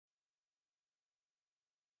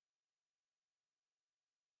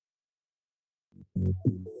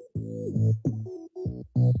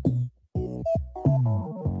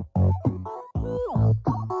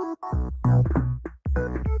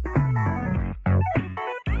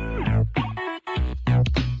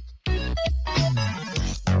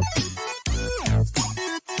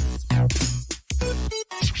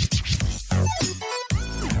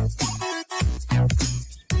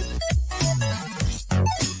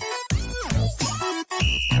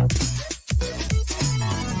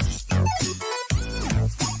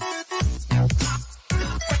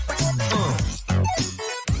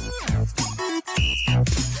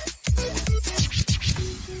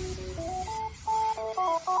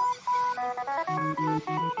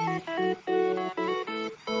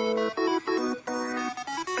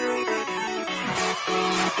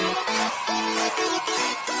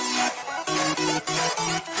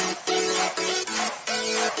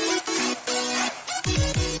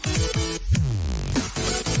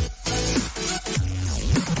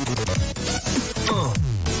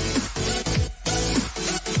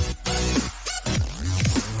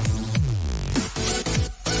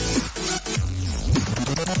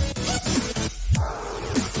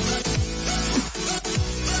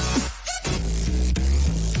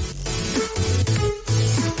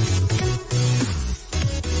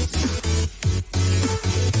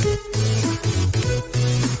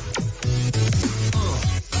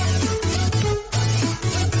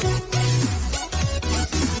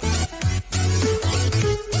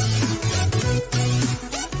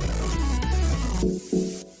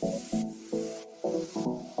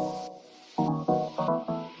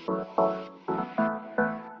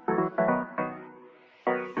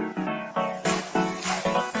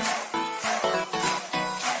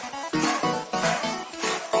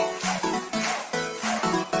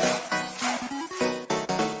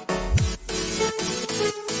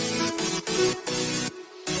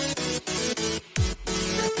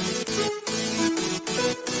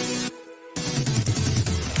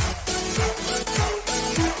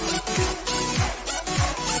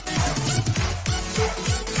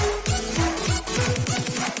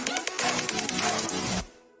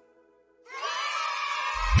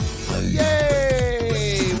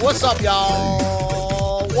What's up,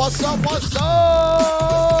 y'all? What's up? What's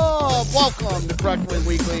up? Welcome to Correct Wing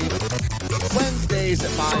Weekly, Wednesdays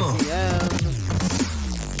at 5 p.m.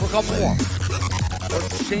 for a couple more. We're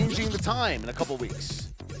changing the time in a couple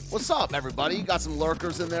weeks. What's up, everybody? Got some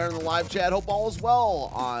lurkers in there in the live chat. Hope all is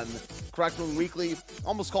well on Correct Wing Weekly.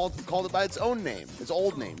 Almost called it by its own name, its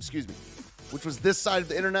old name, excuse me, which was this side of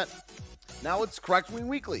the internet. Now it's Correct Wing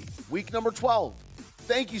Weekly, week number 12.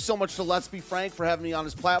 Thank you so much to Let's Be Frank for having me on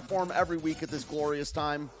his platform every week at this glorious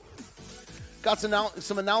time. Got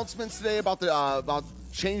some announcements today about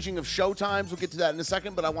changing of show times. We'll get to that in a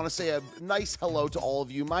second, but I want to say a nice hello to all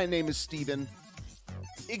of you. My name is Steven.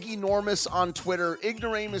 Iggynormous on Twitter,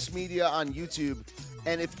 Ignoramus Media on YouTube.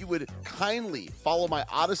 And if you would kindly follow my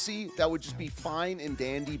Odyssey, that would just be fine and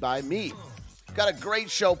dandy by me. Got a great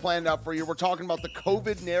show planned out for you. We're talking about the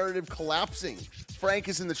COVID narrative collapsing. Frank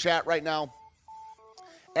is in the chat right now,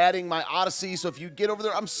 adding my Odyssey. So if you get over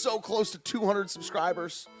there, I'm so close to 200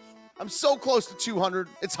 subscribers. I'm so close to 200.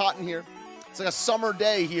 It's hot in here. It's like a summer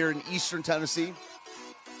day here in Eastern Tennessee.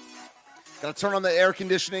 Got to turn on the air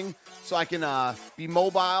conditioning so I can be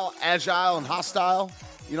mobile, agile, and hostile.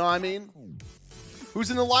 You know what I mean? Who's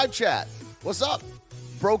in the live chat? What's up?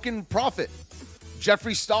 Broken Prophet,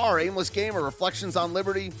 Jeffree Star, Aimless Gamer, Reflections on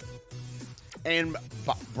Liberty, and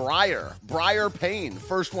Briar Payne.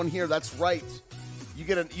 First one here. That's right.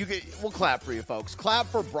 We'll clap for you, folks. Clap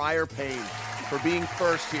for Briar Payne for being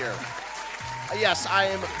first here. Yes, I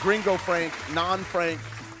am Gringo Frank, non-Frank,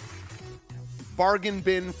 bargain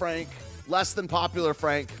bin Frank, less than popular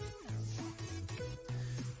Frank.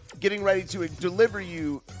 Getting ready to deliver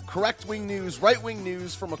you correct wing news, right wing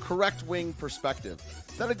news from a correct wing perspective.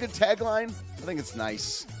 Is that a good tagline? I think it's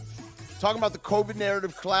nice. Talking about the COVID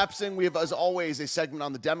narrative collapsing, we have, as always, a segment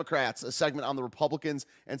on the Democrats, a segment on the Republicans,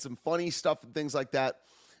 and some funny stuff and things like that.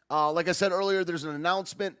 Like I said earlier, there's an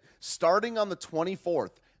announcement starting on the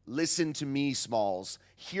 24th. Listen to me, Smalls.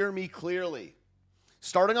 Hear me clearly.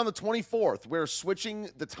 Starting on the 24th, we're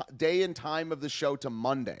switching the day and time of the show to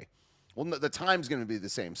Monday. Well, the time's going to be the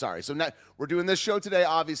same. Sorry. So we're doing this show today,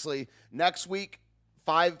 obviously. Next week,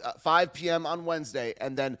 5 p.m. on Wednesday,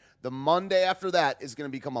 and then the Monday after that is going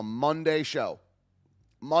to become a Monday show.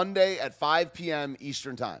 Monday at 5 p.m.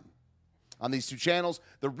 Eastern Time on these two channels.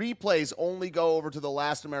 The replays only go over to the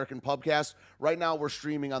Last American Pubcast. Right now, we're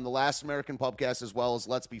streaming on the Last American Pubcast as well as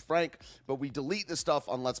Let's Be Frank, but we delete the stuff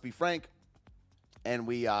on Let's Be Frank, and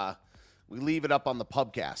we We leave it up on the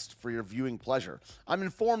pubcast for your viewing pleasure. I'm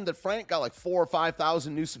informed that Frank got like 4,000 or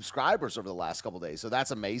 5,000 new subscribers over the last couple days, so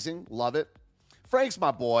that's amazing. Love it. Frank's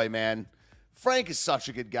my boy, man. Frank is such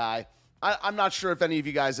a good guy. I'm not sure if any of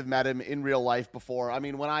you guys have met him in real life before. I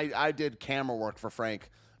mean, when I did camera work for Frank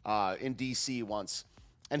in D.C. once,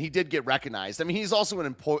 and he did get recognized. I mean, he's also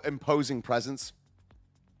an imposing presence.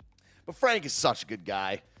 But Frank is such a good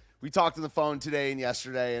guy. We talked on the phone today and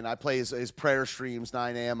yesterday, and I play his prayer streams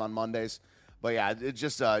 9 a.m. on Mondays. But yeah, it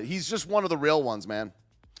just he's just one of the real ones, man.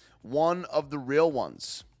 One of the real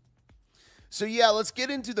ones. So yeah, let's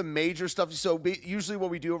get into the major stuff. So usually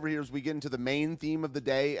what we do over here is we get into the main theme of the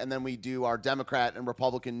day, and then we do our Democrat and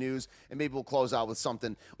Republican news, and maybe we'll close out with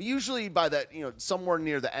something. Usually by that, somewhere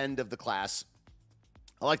near the end of the class,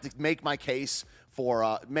 I like to make my case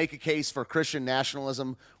for make a case for Christian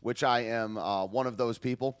nationalism, which I am one of those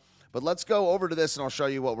people. But let's go over to this, and I'll show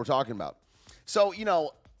you what we're talking about. So,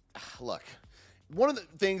 look, one of the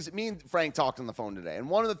things, me and Frank talked on the phone today, and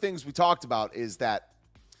one of the things we talked about is that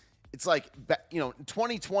it's like,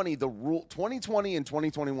 2020, 2020 and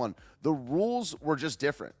 2021, the rules were just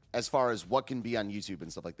different as far as what can be on YouTube and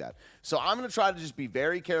stuff like that. So I'm going to try to just be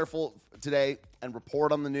very careful today and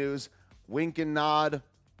report on the news, wink and nod.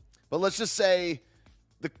 But let's just say,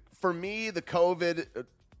 for me, the COVID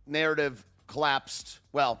narrative collapsed.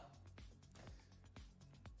 Well,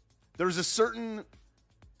 there's a certain,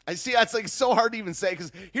 I see that's like so hard to even say,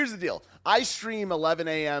 because here's the deal. I stream 11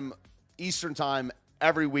 a.m. Eastern time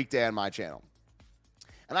every weekday on my channel.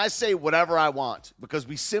 And I say whatever I want because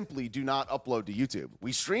we simply do not upload to YouTube.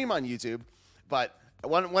 We stream on YouTube, but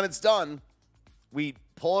when it's done, we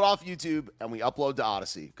pull it off YouTube and we upload to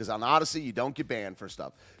Odyssey, because on Odyssey you don't get banned for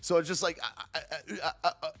stuff. So it's just like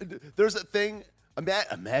there's a thing.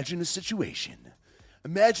 Imagine a situation.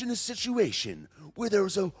 Imagine a situation where there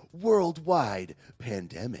was a worldwide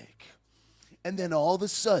pandemic. And then all of a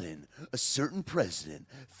sudden, a certain president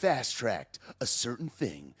fast-tracked a certain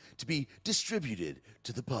thing to be distributed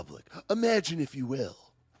to the public. Imagine, if you will.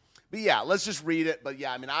 But yeah, let's just read it. But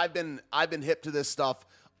yeah, I mean, I've been hip to this stuff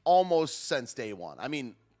almost since day one. I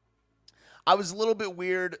mean, I was a little bit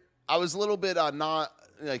weird. I was a little bit a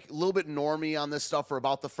little bit normie on this stuff for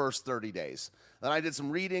about the first 30 days. Then I did some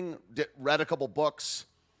reading, read a couple books,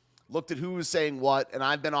 looked at who was saying what, and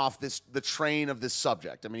I've been off the train of this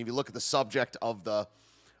subject. I mean, if you look at the subject of the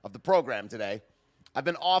program today, I've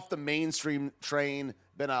been off the mainstream train,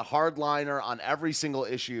 been a hardliner on every single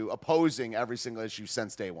issue, opposing every single issue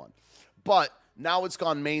since day one. But now it's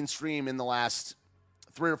gone mainstream in the last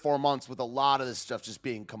 3 or 4 months, with a lot of this stuff just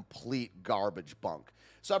being complete garbage bunk.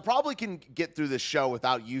 So I probably can get through this show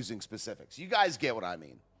without using specifics. You guys get what I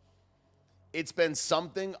mean. It's been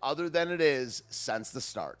something other than it is since the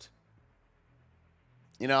start.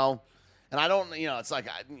 And I don't, it's like,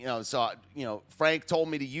 Frank told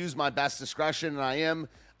me to use my best discretion, and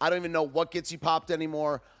I don't even know what gets you popped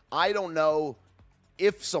anymore. I don't know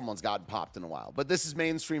if someone's gotten popped in a while, but this is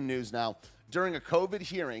mainstream news now. During a COVID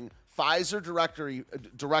hearing, Pfizer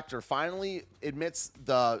director finally admits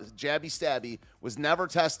the jabby stabby was never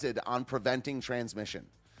tested on preventing transmission.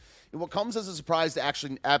 And what comes as a surprise to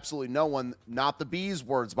actually absolutely no one, not the Bee's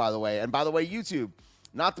words, by the way. And by the way, YouTube,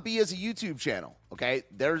 not the Bee as a YouTube channel, okay?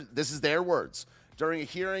 This is their words. During a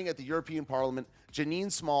hearing at the European Parliament, Janine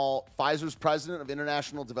Small, Pfizer's president of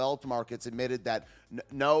international developed markets, admitted that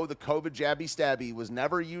no, the COVID jabby stabby was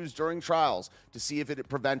never used during trials to see if it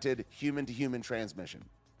prevented human-to-human transmission.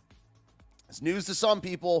 It's news to some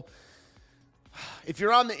people. If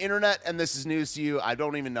you're on the internet and this is news to you, I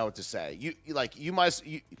don't even know what to say.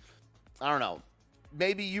 I don't know.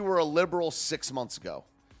 Maybe you were a liberal 6 months ago.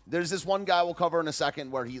 There's this one guy we'll cover in a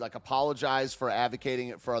second where he apologized for advocating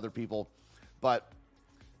it for other people, but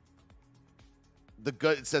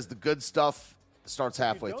it says the good stuff starts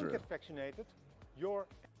halfway through. If you don't get vaccinated, you're...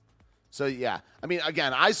 So yeah, I mean,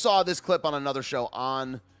 again, I saw this clip on another show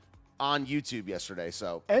on YouTube yesterday.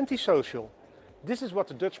 So antisocial. This is what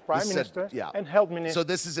the Dutch Prime Minister and Health Minister... So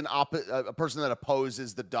this is a person that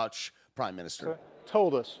opposes the Dutch Prime Minister.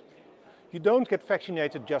 ...told us. You don't get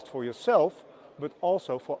vaccinated just for yourself, but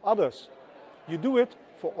also for others. You do it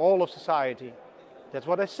for all of society. That's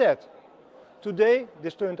what I said. Today,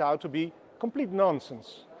 this turned out to be complete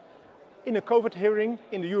nonsense. In a COVID hearing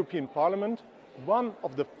in the European Parliament, one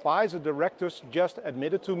of the Pfizer directors just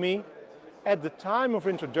admitted to me, at the time of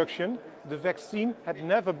introduction, the vaccine had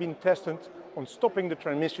never been tested on stopping the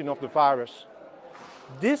transmission of the virus.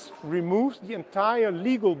 This removes the entire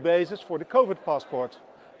legal basis for the COVID passport.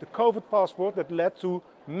 The COVID passport that led to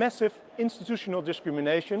massive institutional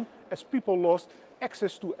discrimination as people lost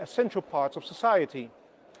access to essential parts of society.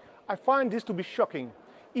 I find this to be shocking.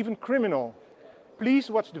 even criminal.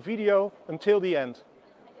 Please watch the video until the end.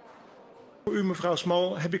 Voor u, mevrouw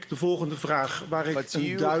Small, heb ik de volgende vraag waar ik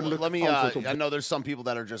een duidelijk antwoord op. I know there's some people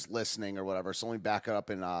that are just listening or whatever, so let me back it up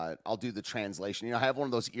and I'll do the translation. You know, I have one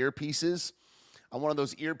of those earpieces. I'm one of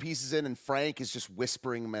those earpieces in, and Frank is just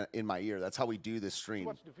whispering in my ear. That's how we do this stream.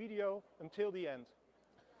 Watch the video until the end.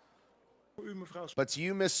 But to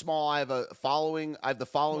you, Miss Small, I have the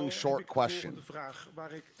following short question,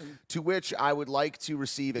 to which I would like to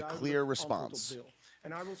receive a clear response.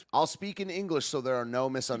 I'll speak in English so there are no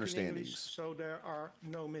misunderstandings.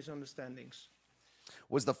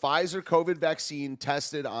 Was the Pfizer COVID vaccine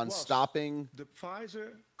tested on stopping the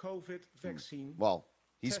Pfizer COVID vaccine? Well,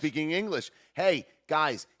 he's speaking English. Hey,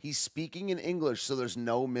 guys, he's speaking in English so there's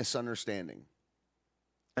no misunderstanding.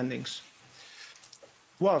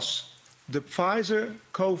 Was the Pfizer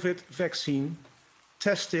COVID vaccine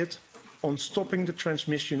tested on stopping the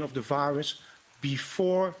transmission of the virus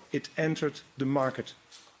before it entered the market?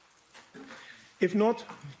 If not,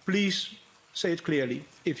 please say it clearly.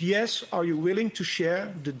 If yes, are you willing to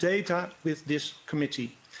share the data with this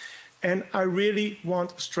committee? And I really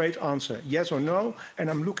want a straight answer, yes or no, and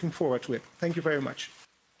I'm looking forward to it. Thank you very much.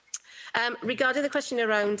 Regarding the question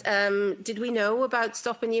around, did we know about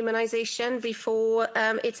stopping immunisation before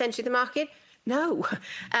it's entered the market? No.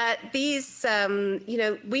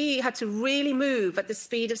 We had to really move at the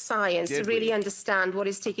speed of science to really understand what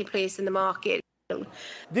is taking place in the market.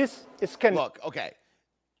 This is Look, okay.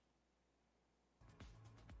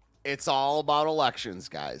 It's all about elections,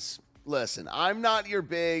 guys. Listen, I'm not your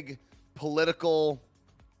big political...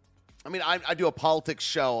 I mean, I do a politics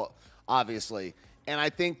show, obviously, and I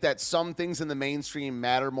think that some things in the mainstream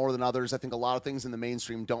matter more than others. I think a lot of things in the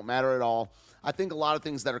mainstream don't matter at all. I think a lot of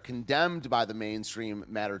things that are condemned by the mainstream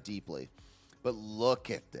matter deeply. But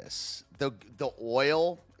look at this. The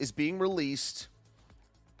oil is being released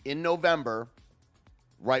in November,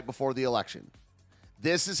 right before the election.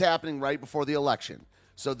 This is happening right before the election.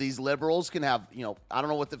 So these liberals can have, I don't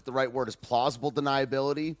know if the right word is plausible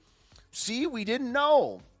deniability. See, we didn't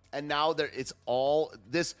know. And now it's all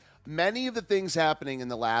this. Many of the things happening in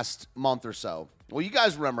the last month or so. Well, you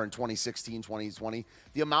guys remember in 2016, 2020,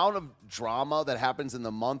 the amount of drama that happens in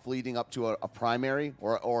the month leading up to a primary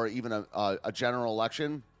or even a general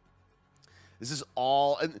election. This is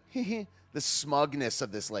all the smugness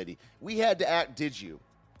of this lady. We had to act. Did you?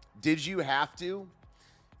 Did you have to?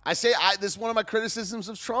 This is one of my criticisms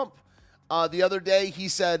of Trump. The other day, he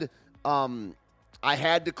said, I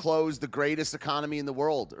had to close the greatest economy in the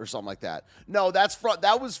world or something like that. No,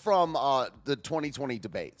 that was from the 2020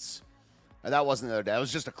 debates. And that wasn't the other day. That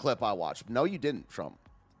was just a clip I watched. No, you didn't, Trump.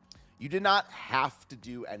 You did not have to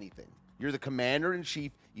do anything. You're the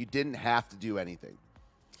commander-in-chief. You didn't have to do anything.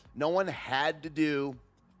 No one had to do.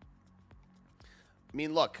 I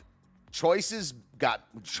mean, look, choices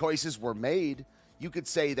were made. You could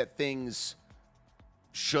say that things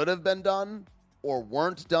should have been done or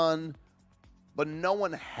weren't done, but no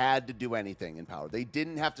one had to do anything in power. They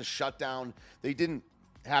didn't have to shut down. They didn't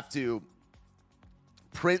have to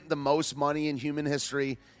print the most money in human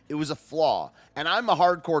history. It was a flaw. And I'm a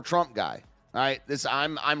hardcore Trump guy. All right,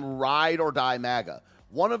 I'm ride or die MAGA.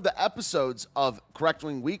 One of the episodes of Correct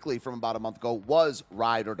Wing Weekly from about a month ago was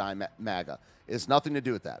ride or die MAGA. It has nothing to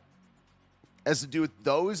do with that. It has to do with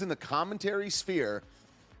those in the commentary sphere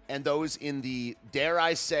and those in the, dare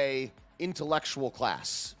I say, intellectual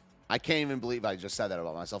class. I can't even believe I just said that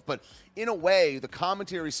about myself. But in a way, the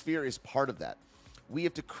commentary sphere is part of that. We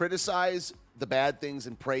have to criticize the bad things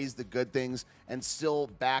and praise the good things and still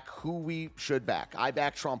back who we should back. I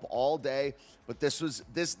back Trump all day, but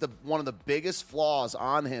one of the biggest flaws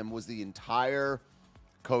on him was the entire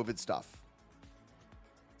COVID stuff.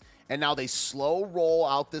 And now they slow roll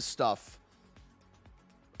out this stuff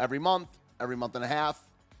every month and a half,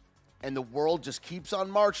 and the world just keeps on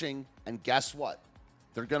marching, and guess what?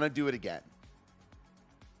 They're going to do it again.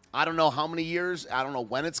 I don't know how many years, I don't know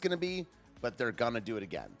when it's going to be, but they're going to do it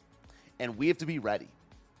again. And we have to be ready.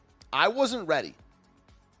 I wasn't ready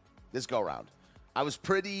this go-around. I was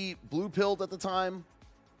pretty blue-pilled at the time.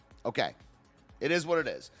 Okay, it is what it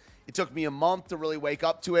is. It took me a month to really wake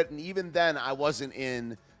up to it, and even then I wasn't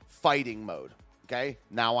in fighting mode, okay?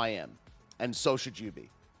 Now I am, and so should you be.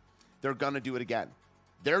 They're going to do it again.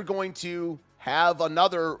 They're going to have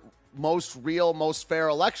another most real, most fair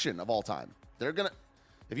election of all time. They're going to,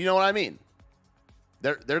 if you know what I mean,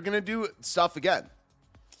 they're going to do stuff again.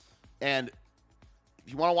 And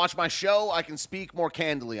if you want to watch my show, I can speak more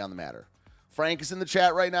candidly on the matter. Frank is in the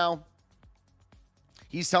chat right now.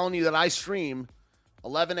 He's telling you that I stream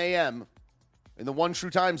 11 a.m. in the one true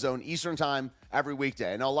time zone, Eastern time, every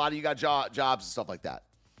weekday. I know a lot of you got jobs and stuff like that.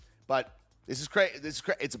 But this is crazy.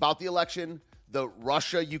 It's about the election. The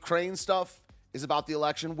Russia-Ukraine stuff is about the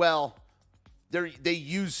election. Well, they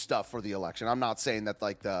use stuff for the election. I'm not saying that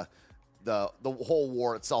like the whole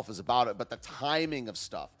war itself is about it, but the timing of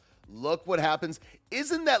stuff. Look what happens.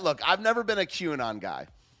 Isn't that, look, I've never been a QAnon guy,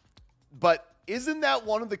 but isn't that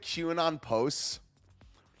one of the QAnon posts?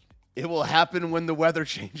 It will happen when the weather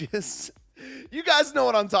changes. You guys know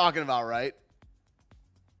what I'm talking about, right?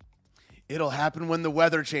 It'll happen when the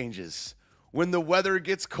weather changes. When the weather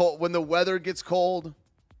gets cold.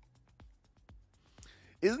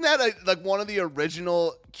 Isn't that like one of the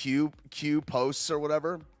original Q posts or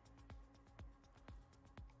whatever?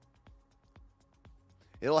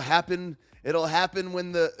 It'll happen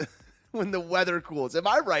when the when the weather cools. Am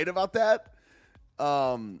I right about that?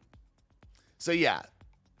 So yeah,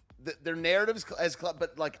 their narratives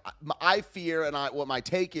but like I fear, and what my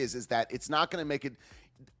take is that it's not going to make it.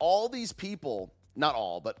 All these people, not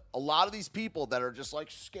all, but a lot of these people that are just like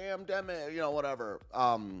scam demi, whatever.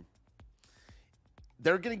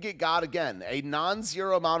 They're going to get got again. A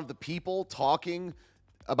non-zero amount of the people talking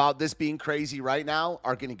about this being crazy right now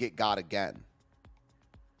are going to get got again.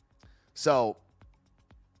 So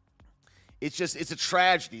it's a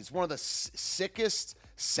tragedy. It's one of the sickest,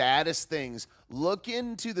 saddest things. Look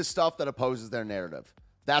into the stuff that opposes their narrative.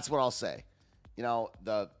 That's what I'll say.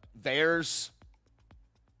 The VAERS,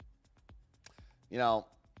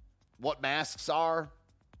 what masks are,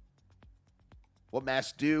 what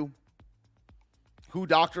masks do, who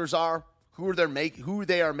doctors are, who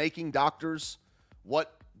they are making doctors,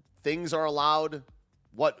 what things are allowed,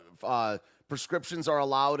 what prescriptions are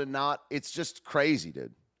allowed and not. It's just crazy,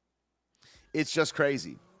 dude. It's just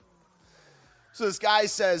crazy. So this guy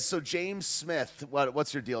says, so James Smith,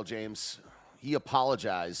 what's your deal, James? He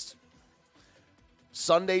apologized.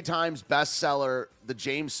 Sunday Times bestseller, the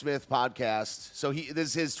James Smith podcast. So this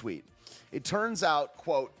is his tweet. It turns out,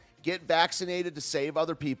 quote, get vaccinated to save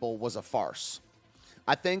other people was a farce.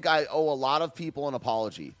 I think I owe a lot of people an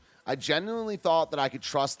apology. I genuinely thought that I could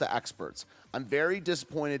trust the experts. I'm very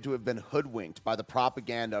disappointed to have been hoodwinked by the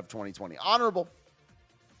propaganda of 2020. Honorable.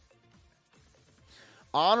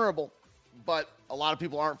 But a lot of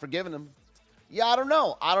people aren't forgiving him. Yeah, I don't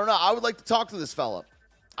know. I would like to talk to this fella.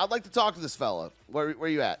 Where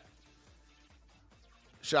you at?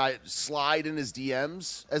 Should I slide in his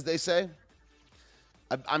DMs, as they say?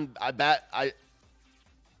 I bet.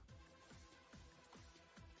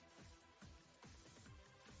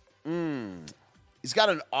 He's got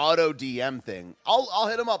an auto DM thing. I'll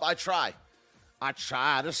hit him up. I try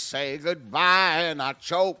to say goodbye and I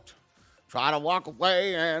choked. Try to walk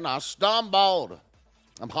away and I stumbled.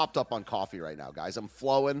 I'm hopped up on coffee right now, guys. I'm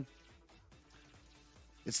flowing.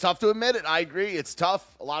 It's tough to admit it. I agree. It's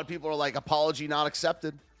tough. A lot of people are like, apology not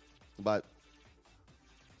accepted. But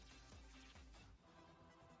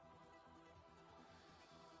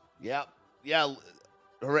yeah,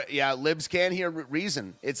 libs can't hear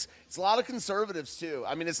reason. It's a lot of conservatives too.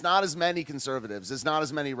 I mean, it's not as many conservatives. It's not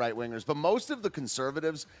as many right-wingers. But most of the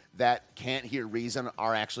conservatives that can't hear reason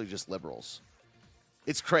are actually just liberals.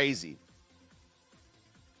 It's crazy.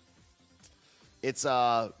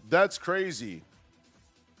 That's crazy.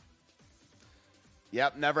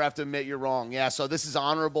 Yep, never have to admit you're wrong. Yeah, so this is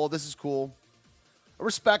honorable. This is cool. I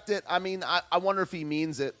respect it. I mean, I wonder if he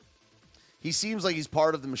means it. He seems like he's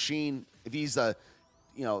part of the machine. If he's a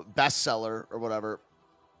bestseller or whatever.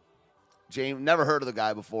 James, never heard of the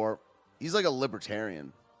guy before. He's like a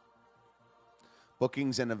libertarian.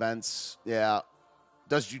 Bookings and events, yeah.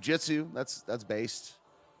 Does jiu-jitsu, that's based.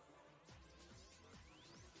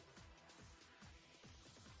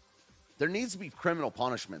 There needs to be criminal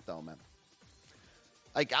punishment, though, man.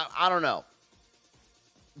 Like, I don't know.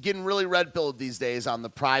 Getting really red-pilled these days on the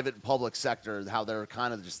private and public sector, how they're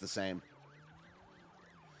kind of just the same.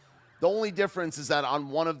 The only difference is that on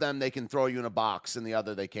one of them, they can throw you in a box, and the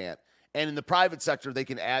other they can't. And in the private sector, they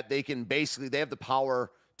have the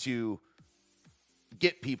power to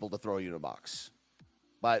get people to throw you in a box.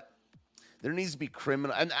 But there needs to be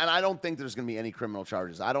criminal, and I don't think there's going to be any criminal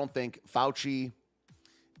charges. I don't think Fauci,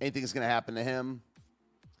 anything is going to happen to him.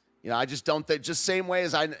 I just don't think, just same way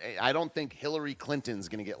as I don't think Hillary Clinton's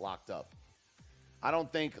going to get locked up. I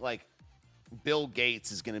don't think, like, Bill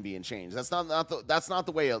Gates is going to be in chains. That's not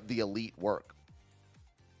the way the elite work.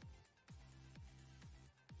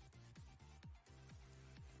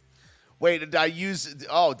 Wait, did I use it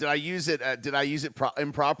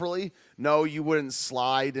improperly? No, you wouldn't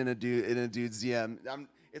slide in a dude's DM.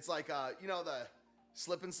 It's like the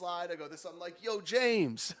slip and slide. I go this. I'm like, yo,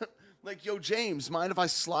 James. Like, yo, James, mind if I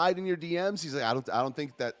slide in your DMs? He's like, I don't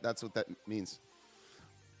think that's what that means.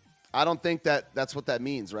 I don't think that's what that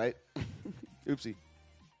means, right? Oopsie.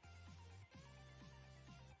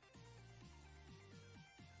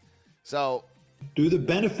 So, do the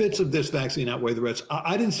benefits of this vaccine outweigh the risks?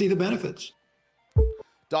 I didn't see the benefits.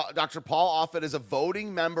 Dr. Paul Offit is a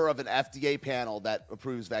voting member of an FDA panel that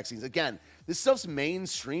approves vaccines. Again, this stuff's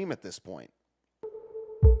mainstream at this point.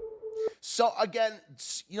 So again,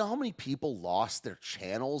 you know how many people lost their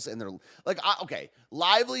channels and their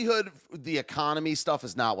livelihood, the economy stuff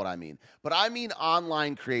is not what I mean, but I mean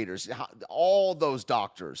online creators, all those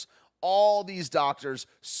doctors, all these doctors,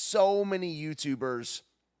 so many YouTubers,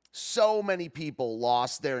 so many people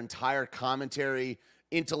lost their entire commentary,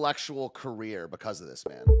 intellectual career because of this,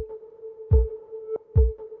 man.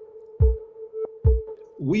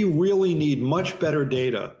 We really need much better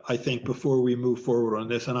data, I think, before we move forward on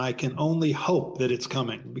this. And I can only hope that it's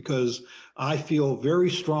coming, because I feel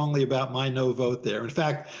very strongly about my no vote there. In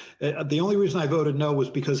fact, the only reason I voted no was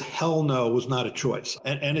because hell no was not a choice.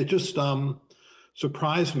 And it just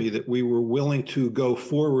surprised me that we were willing to go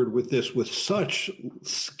forward with this with such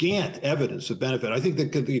scant evidence of benefit. I think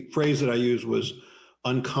that the phrase that I used was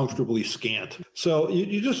uncomfortably scant. So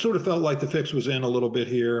you just sort of felt like the fix was in a little bit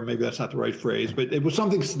here. Maybe that's not the right phrase, but it was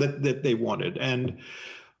something that they wanted. And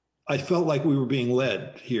I felt like we were being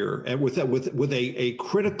led here, and with a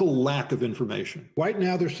critical lack of information. Right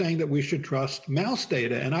now, they're saying that we should trust mouse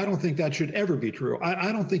data, and I don't think that should ever be true.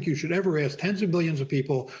 I don't think you should ever ask tens of millions of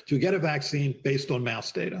people to get a vaccine based on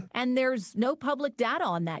mouse data. And there's no public data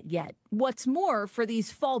on that yet. What's more, for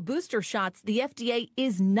these fall booster shots, the FDA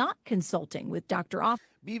is not consulting with Dr. Offit.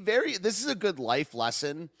 This is a good life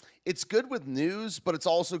lesson. It's good with news, but it's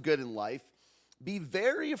also good in life. Be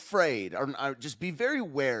very afraid, or just be very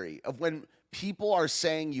wary of when people are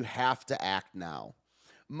saying you have to act now.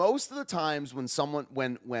 Most of the times when someone,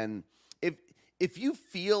 if you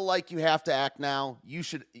feel like you have to act now, you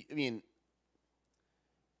should,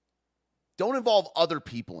 don't involve other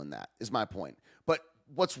people in that, is my point. But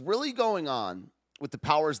what's really going on with the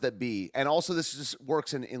powers that be, and also this just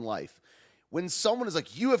works in life, when someone is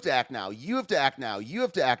like, you have to act now, you have to act now, you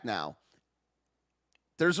have to act now,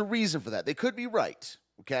 there's a reason for that. They could be right,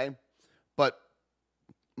 okay? But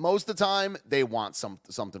most of the time, they want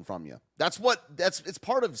something from you. It's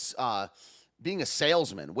part of being a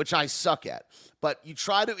salesman, which I suck at. But you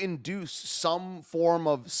try to induce some form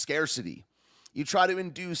of scarcity. You try to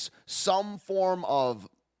induce some form of,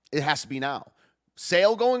 it has to be now.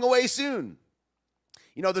 Sale going away soon.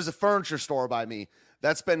 You know, there's a furniture store by me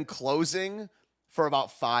that's been closing for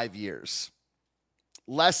about 5 years.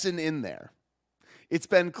 Lesson in there. It's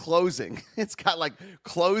been closing. It's got like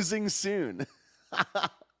closing soon.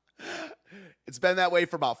 It's been that way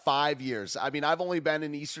for about 5 years. I mean, I've only been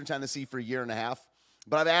in Eastern Tennessee for a year and a half,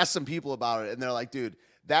 but I've asked some people about it, and they're like, dude,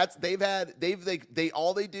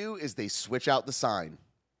 all they do is they switch out the sign.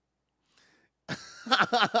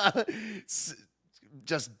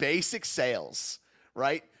 Just basic sales,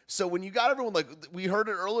 right? So when you got everyone, like, we heard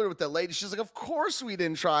it earlier with that lady, she's like, of course we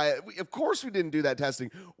didn't try it. Of course we didn't do that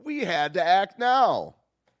testing. We had to act now.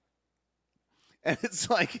 And it's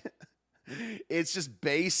like, it's just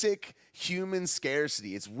basic human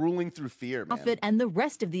scarcity. It's ruling through fear, man. Offit and the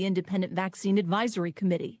rest of the Independent Vaccine Advisory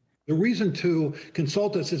Committee. The reason to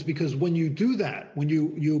consult us is because when you do that, when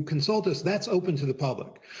you consult us, that's open to the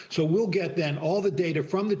public. So we'll get then all the data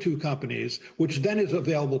from the two companies, which then is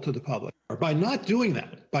available to the public. By not doing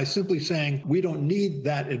that, by simply saying we don't need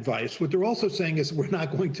that advice, what they're also saying is we're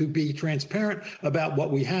not going to be transparent about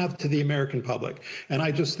what we have to the American public. And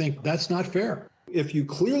I just think that's not fair. If you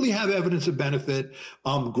clearly have evidence of benefit,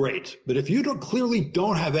 great. But if you clearly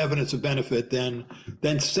don't have evidence of benefit, then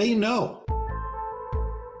say no.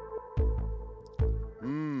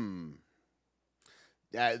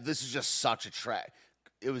 This is just such a tragedy.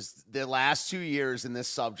 It was the last 2 years in this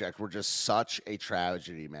subject were just such a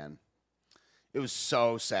tragedy, man. It was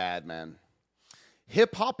so sad, man.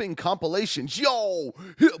 Hip-hopping compilations. Yo!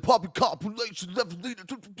 Hip-hopping compilations that lead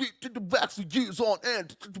to the vaccine years on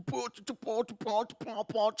end.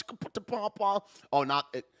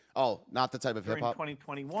 Oh, not the type of hip-hop.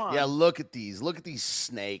 2021. Yeah, look at these. Look at these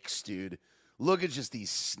snakes, dude. Look at just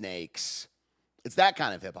these snakes. It's that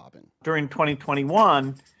kind of hip-hopping. During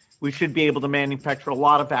 2021, we should be able to manufacture a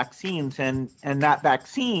lot of vaccines, and that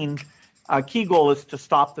vaccine, key goal is to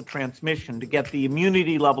stop the transmission, to get the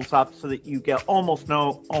immunity levels up so that you get almost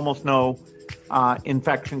no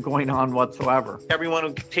infection going on whatsoever. Everyone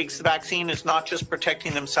who takes the vaccine is not just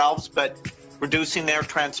protecting themselves, but reducing their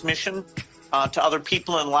transmission to other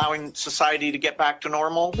people and allowing society to get back to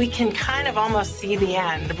normal. We can kind of almost see the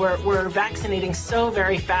end. We're vaccinating so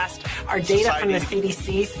very fast. Our data from the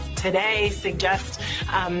CDC today suggests,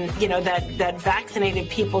 that vaccinated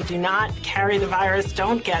people do not carry the virus,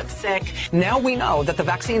 don't get sick. Now we know that the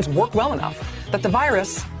vaccines work well enough that the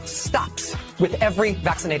virus stops with every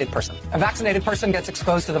vaccinated person. A vaccinated person gets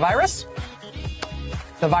exposed to the virus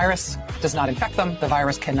does not infect them. The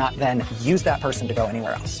virus cannot then use that person to go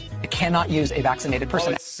anywhere else. It cannot use a vaccinated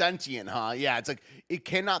person. Oh, it's sentient, huh? Yeah, it's like it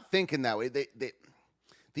cannot think in that way.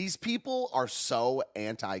 These people are so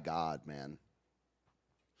anti-God, man.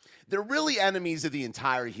 They're really enemies of the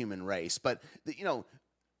entire human race. But the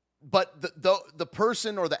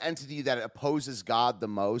person or the entity that opposes God the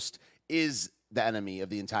most is the enemy of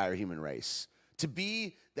the entire human race. To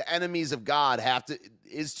be the enemies of God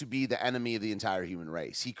is to be the enemy of the entire human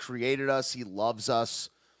race. He created us. He loves us.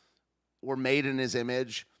 We're made in his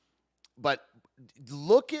image. But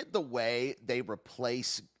look at the way they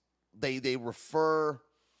replace, they refer,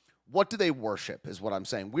 what do they worship is what I'm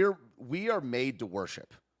saying. We are made to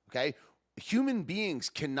worship, okay? Human beings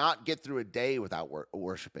cannot get through a day without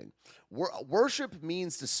worshiping. Worship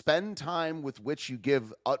means to spend time with which you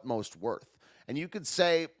give utmost worth. And you could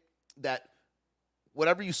say that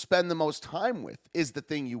whatever you spend the most time with is the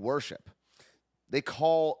thing you worship. They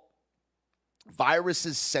call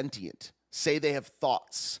viruses sentient, say they have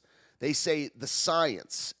thoughts. They say the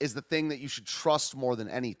science is the thing that you should trust more than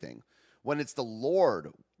anything, when it's the Lord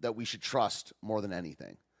that we should trust more than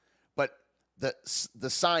anything. But the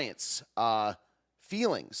science,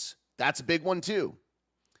 feelings, that's a big one too.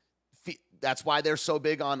 That's why they're so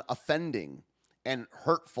big on offending and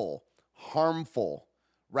hurtful, harmful,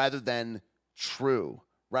 rather than true,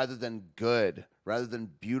 rather than good, rather than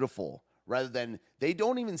beautiful, rather than, they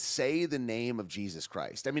don't even say the name of Jesus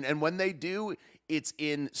Christ. I mean, and when they do, it's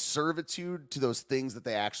in servitude to those things that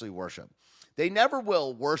they actually worship. They never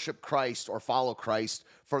will worship Christ or follow Christ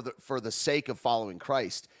for the sake of following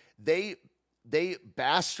Christ. They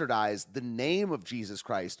bastardize the name of Jesus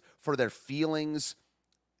Christ for their feelings,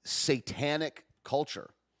 satanic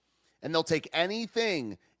culture. And they'll take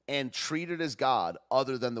anything and treat it as God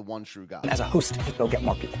other than the one true God. As a host, they'll get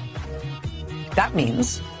more people. That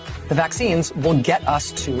means the vaccines will get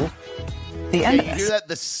us to the end of this. You hear that?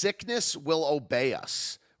 The sickness will obey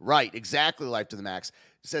us. Right, exactly, Life to the Max.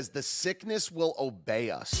 It says the sickness will obey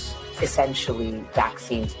us. Essentially,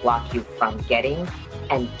 vaccines block you from getting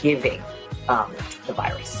and giving the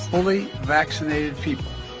virus. Fully vaccinated people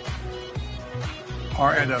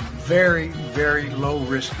are at a very, very low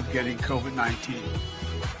risk of getting COVID-19.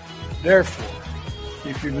 Therefore,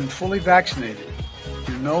 if you've been fully vaccinated,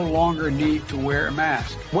 you no longer need to wear a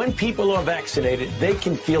mask. When people are vaccinated, they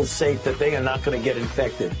can feel safe that they are not going to get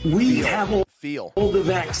infected. We have all the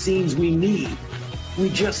vaccines we need. We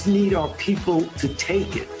just need our people to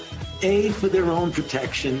take it. A, for their own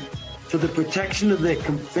protection, for the protection of their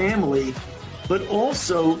family, but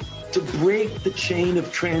also to break the chain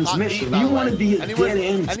of transmission. You want to be a dead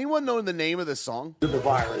end. Anyone know the name of this song? To the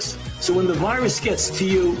virus. So when the virus gets to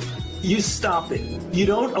you, you stop it. You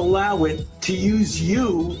don't allow it to use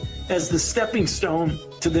you as the stepping stone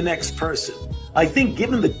to the next person. I think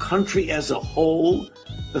given the country as a whole,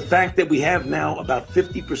 the fact that we have now about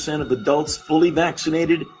 50% of adults fully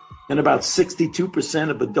vaccinated and about 62%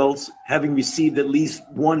 of adults having received at least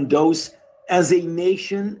one dose, as a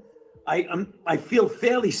nation, I feel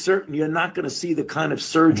fairly certain you're not going to see the kind of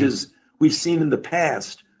surges we've seen in the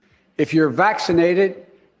past. If you're vaccinated,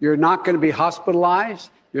 you're not going to be hospitalized,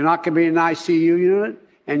 you're not going to be in an ICU unit,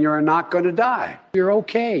 and you're not going to die. You're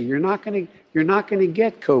okay. You're not going to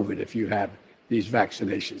get COVID if you have these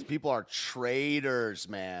vaccinations. People are traitors,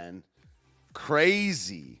 man.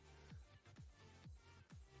 Crazy.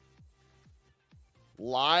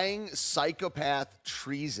 Lying psychopath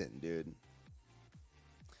treason, dude.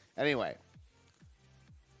 Anyway,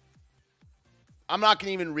 I'm not going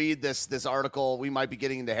to even read this article. We might be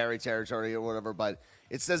getting into hairy territory or whatever, but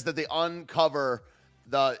it says that they uncover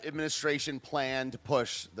the administration plan to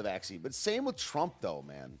push the vaccine. But same with Trump, though,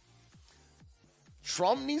 man.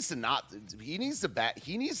 Trump needs to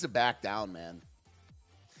back down, man.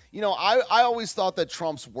 You know, I always thought that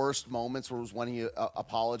Trump's worst moments was when he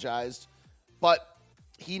apologized, but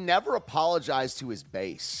he never apologized to his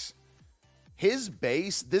base. His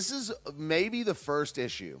base, this is maybe the first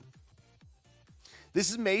issue.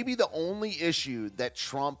 This is maybe the only issue that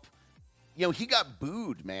Trump, you know, he got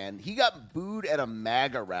booed, man. He got booed at a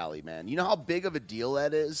MAGA rally, man. You know how big of a deal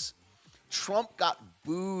that is? Trump got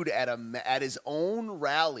booed at his own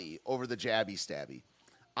rally over the jabby stabby.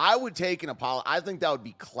 I would take an apology. I think that would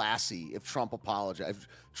be classy if Trump apologized. If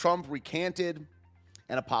Trump recanted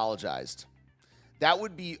and apologized. That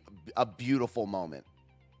would be a beautiful moment.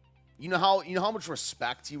 You know how much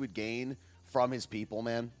respect he would gain from his people,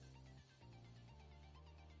 man?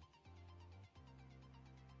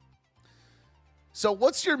 So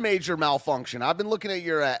what's your major malfunction? I've been looking at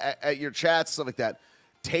your chats, stuff like that.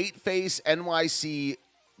 Tate Face NYC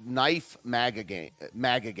Knife MAGA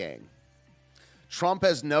gang. Trump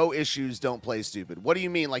has no issues, don't play stupid. What do you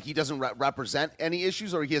mean? Like he doesn't represent any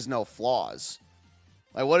issues, or he has no flaws?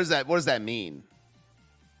 Like what does that mean?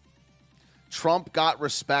 Trump got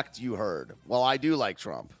respect, you heard. Well, I do like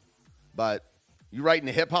Trump. But you writing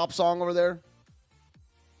a hip-hop song over there?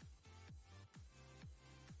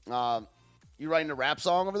 You writing a rap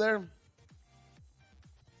song over there? I'll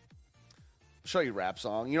show you a rap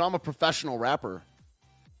song. You know, I'm a professional rapper.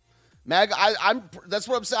 That's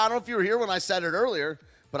what I'm saying. I don't know if you were here when I said it earlier,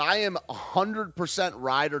 but I am 100%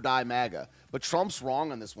 ride or die MAGA. But Trump's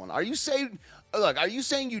wrong on this one. Are you saying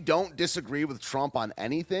you don't disagree with Trump on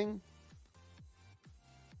anything?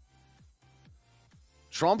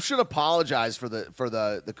 Trump should apologize for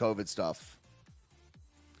the COVID stuff.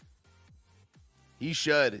 He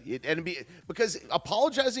should. Because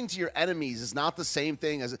apologizing to your enemies is not the same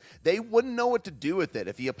thing as they wouldn't know what to do with it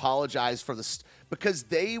if he apologized for because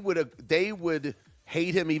they would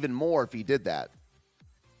hate him even more if he did that.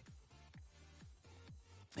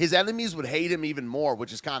 His enemies would hate him even more,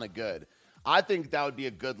 which is kind of good. I think that would be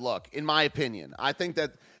a good look, in my opinion. I think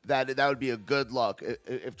that would be a good look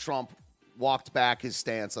if Trump walked back his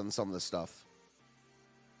stance on some of this stuff.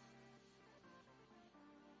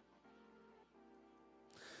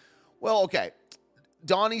 Well, okay.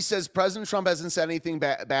 Donnie says President Trump hasn't said anything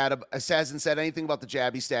hasn't said anything about the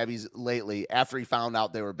jabby stabbies lately after he found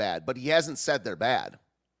out they were bad, but he hasn't said they're bad.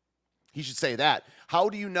 He should say that. How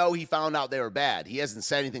do you know he found out they were bad? He hasn't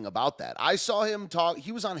said anything about that. I saw him talk.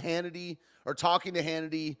 He was on Hannity or talking to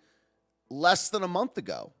Hannity less than a month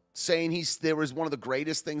ago, saying there was one of the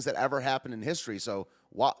greatest things that ever happened in history. So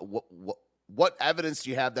what evidence do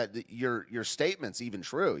you have that your statement's even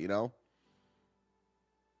true, you know?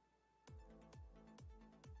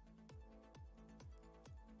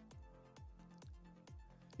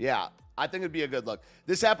 Yeah, I think it'd be a good look.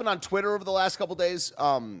 This happened on Twitter over the last couple days.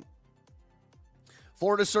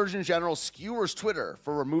 Florida Surgeon General skewers Twitter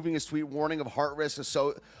for removing his tweet warning of heart risk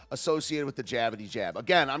associated with the jabbity jab.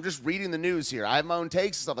 Again, I'm just reading the news here. I have my own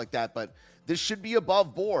takes and stuff like that, but this should be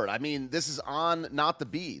above board. I mean, this is on Not the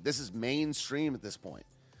Beat. This is mainstream at this point.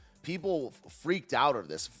 People freaked out over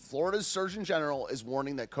this. Florida's Surgeon General is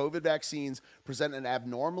warning that COVID vaccines present an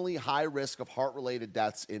abnormally high risk of heart-related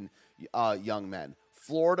deaths in young men.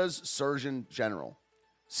 Florida's Surgeon General.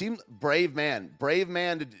 Seemed brave man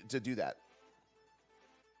to do that.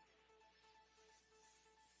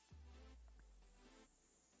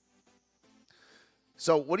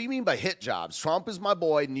 So what do you mean by hit jobs? Trump is my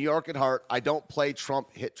boy, New York at heart. I don't play Trump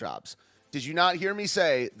hit jobs. Did you not hear me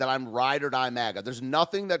say that I'm ride or die MAGA? There's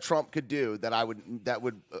nothing that Trump could do that would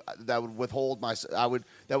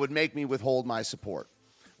make me withhold my support.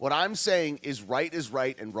 What I'm saying is right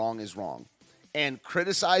and wrong is wrong. And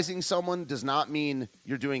criticizing someone does not mean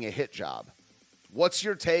you're doing a hit job. What's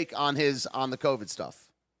your take on the COVID stuff?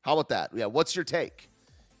 How about that? Yeah, what's your take?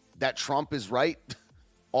 That Trump is right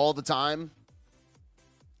all the time?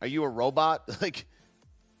 Are you a robot? Like,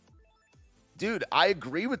 dude, I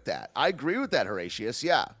agree with that. Horatius.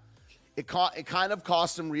 Yeah. It kind of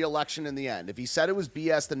cost him re-election in the end. If he said it was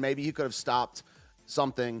BS, then maybe he could have stopped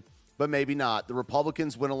something, but maybe not. The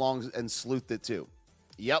Republicans went along and sleuthed it too.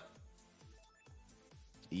 Yep.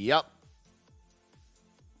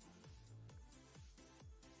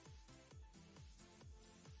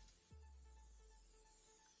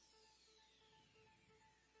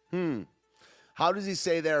 How does he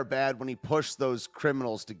say they're bad when he pushed those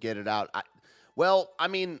criminals to get it out? I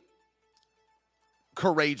mean,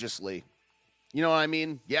 courageously. You know what I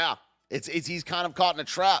mean? Yeah. He's kind of caught in a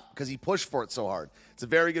trap because he pushed for it so hard. It's a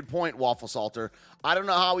very good point, Waffle Salter. I don't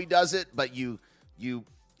know how he does it, but you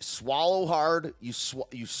swallow hard, you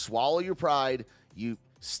swallow your pride, you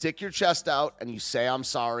stick your chest out, and you say, I'm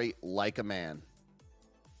sorry, like a man.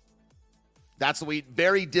 That's the way,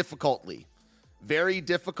 very difficultly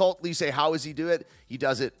say, how does he do it? He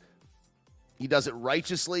does it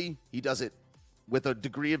righteously. He does it with a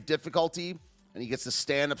degree of difficulty, and he gets to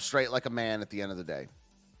stand up straight like a man at the end of the day.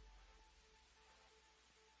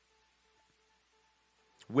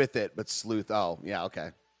 With it, but sleuth. Oh, yeah, okay.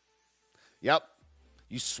 Yep.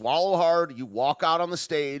 You swallow hard, you walk out on the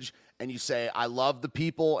stage, and you say, I love the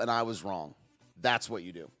people, and I was wrong. That's what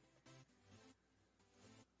you do.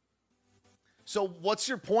 So what's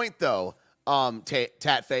your point, though,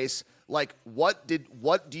 Tatface? Like, what do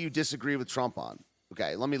you disagree with Trump on?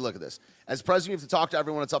 Okay, let me look at this. As president, you have to talk to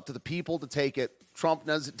everyone. It's up to the people to take it. Trump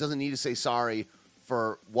doesn't need to say sorry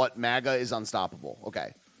for what MAGA is unstoppable.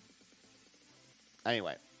 Okay.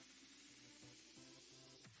 Anyway.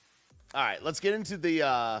 All right, let's get into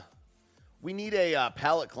the we need a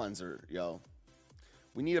palate cleanser, yo.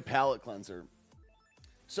 We need a palate cleanser.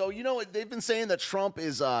 So, you know, they've been saying that Trump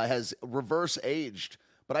has reverse aged,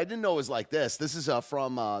 but I didn't know it was like this. This is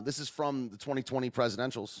from the 2020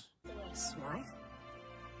 presidentials. Smart.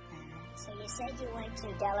 So you said you went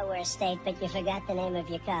to Delaware State, but you forgot the name of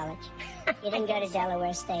your college. You didn't go to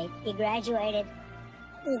Delaware State. You graduated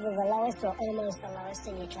either the lowest or almost the lowest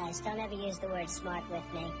in your class. Don't ever use the word smart with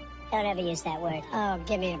me. Don't ever use that word. Oh,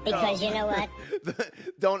 give me a... Because you know what?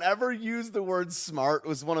 Don't ever use the word smart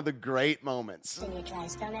was one of the great moments. In your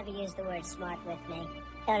class, don't ever use the word smart with me.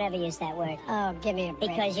 Don't ever use that word. Oh, give me a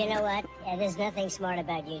break. Because you know what? There's nothing smart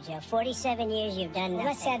about you, Joe. 47 years, you've done nothing.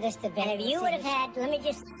 Let's have this debate. And if you would have had... Let me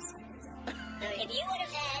just... If you would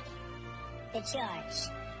have had the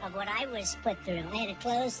charge of what I was put through, I had to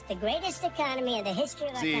close the greatest economy in the history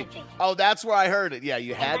of our country. Oh, that's where I heard it. Yeah,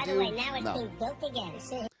 you had by to. By the way, now it's being built again.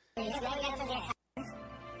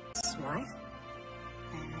 Smart.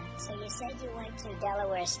 So you said you went to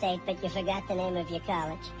Delaware State, but you forgot the name of your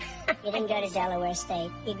college. You didn't go to Delaware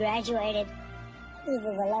State. You graduated either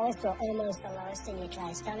the lowest or almost the lowest in your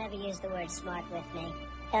class. Don't ever use the word smart with me.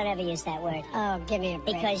 Don't ever use that word. Oh, give me a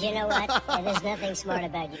break. Because you know what? There's nothing smart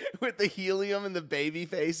about you. With the helium and the baby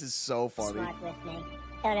face is so funny. Smart with me.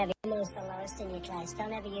 Don't ever almost the lowest in your class.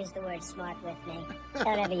 Don't ever use the word smart with me.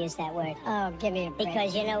 Don't ever use that word. Oh, give me a break.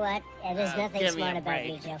 Because you know what? There's nothing smart about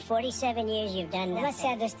you, Joe. 47 years, you've done nothing. Let's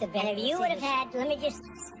have this debate. And if you would have had... Let me just...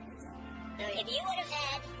 If you would have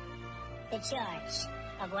had the charge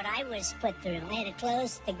of what I was put through, I had to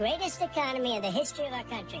close the greatest economy in the history of our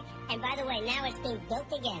country. And by the way, now it's being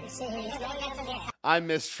built again. I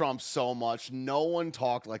miss Trump so much. No one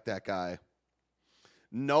talked like that guy.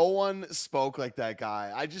 No one spoke like that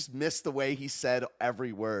guy. I just miss the way he said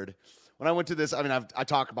every word. When I went to this, I mean, I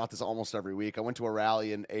talk about this almost every week. I went to a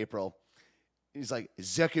rally in April. He's like,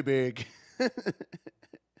 Zuckerberg.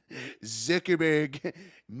 Zuckerberg.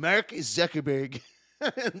 Mark Zuckerberg.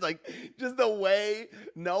 Like, just the way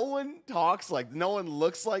no one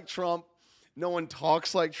looks like Trump. No one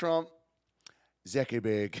talks like Trump.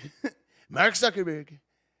 Zuckerberg. Mark Zuckerberg.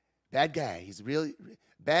 Bad guy. He's really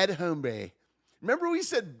bad hombre. Remember we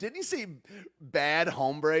said, didn't he say bad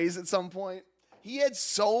hombres at some point? He had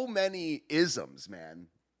so many isms, man.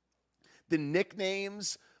 The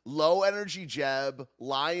nicknames, Low Energy Jeb,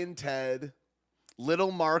 Lion Ted, Little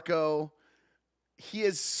Marco. He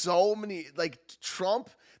has so many, like Trump.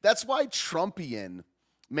 That's why Trumpian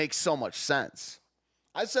makes so much sense.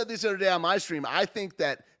 I said this the other day on my stream. I think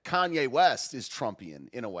that Kanye West is Trumpian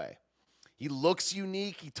in a way. He looks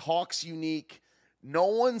unique. He talks unique. No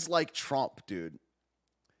one's like Trump, dude.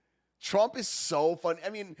 Trump is so funny.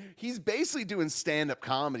 I mean, he's basically doing stand-up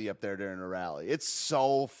comedy up there during a rally. It's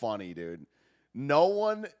so funny, dude. No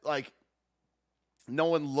one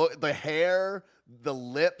look, the hair, the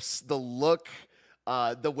lips, the look,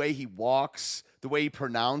 the way he walks, the way he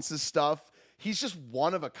pronounces stuff. He's just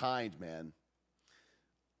one of a kind, man.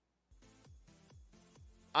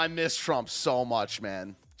 I miss Trump so much,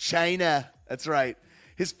 man. China. That's right.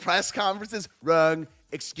 His press conferences, wrong.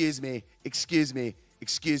 Excuse me. Excuse me.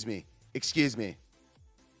 Excuse me. Excuse me.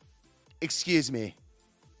 Excuse me.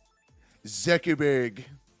 Zuckerberg.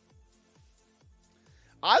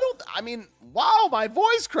 Wow, my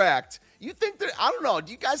voice cracked. You think I don't know.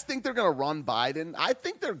 Do you guys think they're going to run Biden? I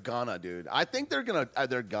think they're gonna, dude. I think they're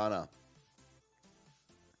gonna.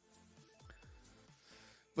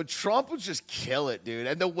 But Trump would just kill it, dude.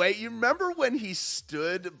 And the way, you remember when he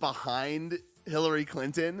stood behind Hillary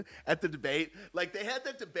Clinton at the debate? Like, they had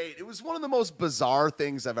that debate. It was one of the most bizarre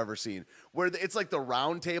things I've ever seen, where it's like the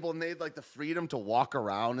round table and they had like the freedom to walk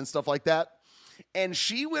around and stuff like that. And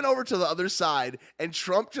she went over to the other side and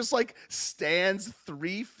Trump just like stands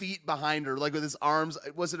 3 feet behind her, like with his arms.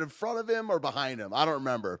 Was it in front of him or behind him? I don't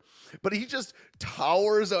remember. But he just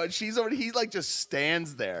towers and she's over. He like just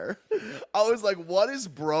stands there. I was like, what is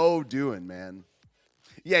bro doing, man?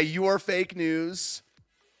 Yeah, you are fake news.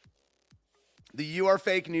 The "you are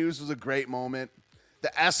fake news" was a great moment.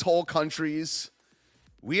 The S-hole countries.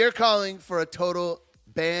 We are calling for a total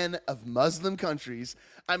ban of Muslim countries.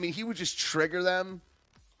 I mean, he would just trigger them.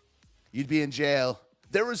 You'd be in jail.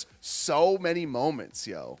 There was so many moments,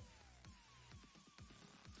 yo.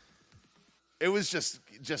 It was just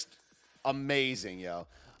amazing, yo.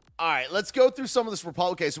 All right, let's go through some of this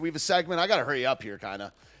Republican. Okay, so we have a segment. I got to hurry up here, kind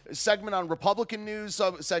of. A segment on Republican news,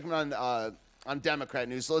 a segment on Democrat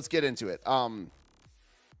news. So let's get into it. Obama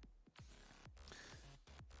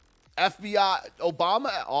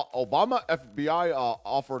FBI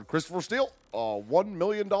offered Christopher Steele $1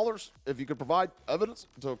 million if he could provide evidence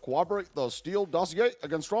to corroborate the Steele dossier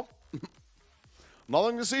against Trump.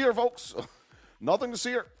 Nothing to see here, folks. Nothing to see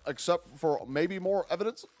here except for maybe more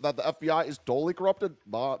evidence that the FBI is totally corrupted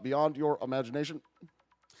beyond your imagination.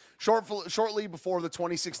 Shortly before the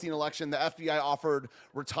 2016 election, the FBI offered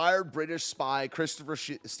retired British spy Christopher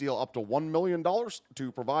Steele up to $1 million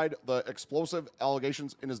to provide the explosive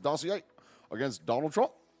allegations in his dossier against Donald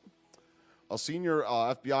Trump. A senior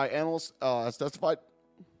FBI analyst has testified.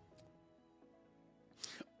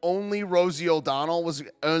 Only Rosie O'Donnell.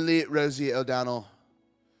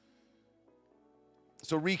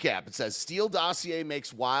 So recap, it says, Steele dossier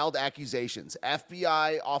makes wild accusations.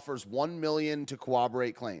 FBI offers $1 million to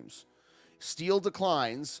corroborate claims. Steele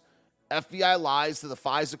declines. FBI lies to the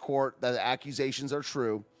FISA court that the accusations are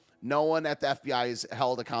true. No one at the FBI is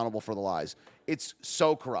held accountable for the lies. It's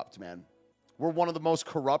so corrupt, man. We're one of the most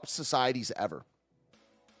corrupt societies ever.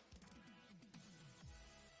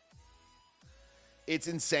 It's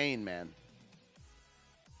insane, man.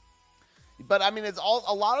 But I mean, it's all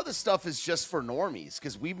a lot of this stuff is just for normies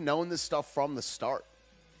because we've known this stuff from the start.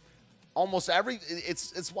 Almost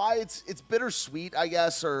it's why it's bittersweet, I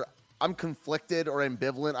guess, or I'm conflicted or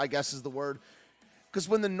ambivalent, I guess is the word. Because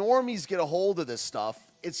when the normies get a hold of this stuff,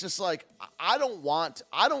 it's just like I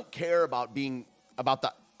don't care about the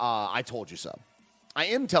I told you so. I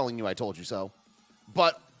am telling you I told you so.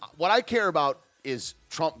 But what I care about is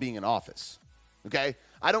Trump being in office. Okay?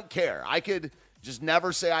 I don't care. I could just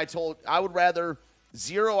never say I would rather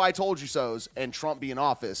 0 I told you so's and Trump be in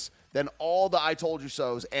office than all the I told you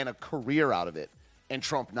so's and a career out of it and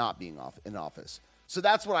Trump not being in office. So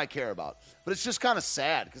that's what I care about. But it's just kind of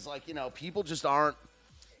sad because, like, you know, people just aren't,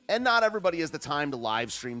 and not everybody has the time to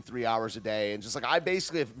live stream 3 hours a day. And just like I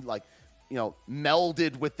basically have, like, you know,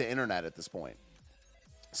 melded with the internet at this point.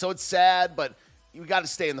 So it's sad, but you got to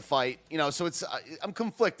stay in the fight, you know. So it's I'm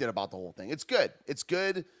conflicted about the whole thing. It's good. It's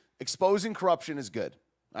good. Exposing corruption is good,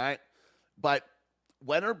 all right? But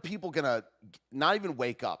when are people going to not even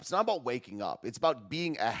wake up? It's not about waking up. It's about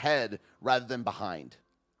being ahead rather than behind.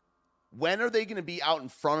 When are they going to be out in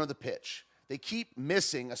front of the pitch? They keep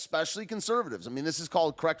missing, especially conservatives. I mean, this is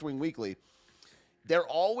called Correct Wing Weekly. They're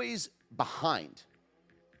always behind,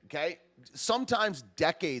 okay? Sometimes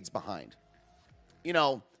decades behind. You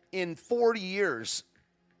know, in 40 years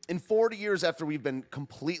after we've been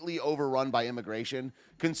completely overrun by immigration,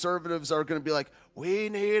 conservatives are going to be like, we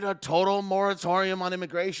need a total moratorium on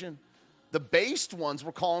immigration. The based ones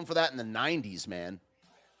were calling for that in the 90s, man.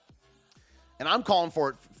 And I'm calling for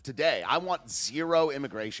it today. I want 0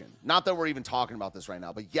 immigration. Not that we're even talking about this right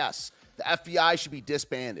now, but yes, the FBI should be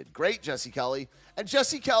disbanded. Great, Jesse Kelly. And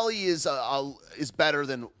Jesse Kelly is better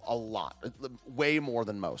than a lot, way more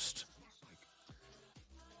than most.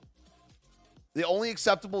 The only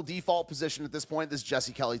acceptable default position at this point, this is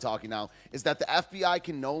Jesse Kelly talking now, is that the FBI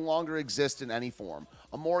can no longer exist in any form.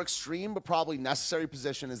 A more extreme but probably necessary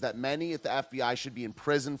position is that many at the FBI should be in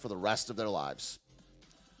prison for the rest of their lives.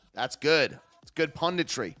 That's good. It's good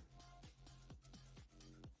punditry.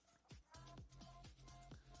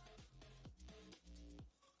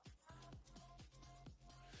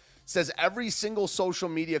 Says every single social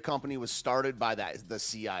media company was started by the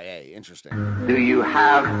CIA. Interesting. Do you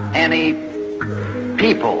have any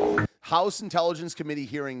people House Intelligence Committee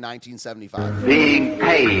hearing 1975 being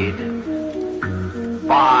paid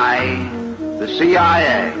by the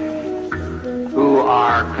CIA who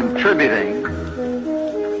are contributing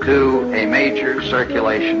to a major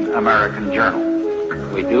circulation American journal?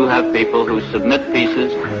 We do have people who submit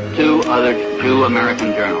pieces to other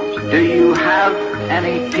Jew-American journals. Do you have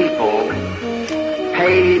any people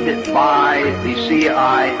paid by the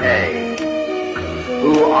CIA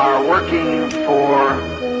who are working for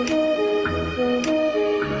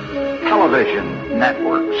television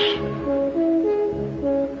networks?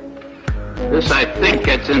 This, I think,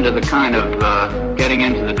 gets into the kind of getting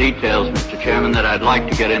into the details, Mr. Chairman, that I'd like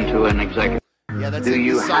to get into an executive. Yeah, that's Do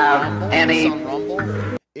you have any?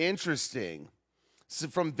 Interesting. So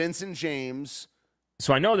from Vincent James.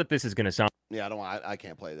 So I know that this is going to sound. Yeah, I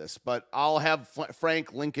can't play this, but I'll have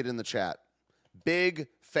Frank link it in the chat. Big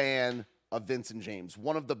fan of Vincent James,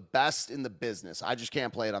 one of the best in the business. I just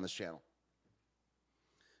can't play it on this channel.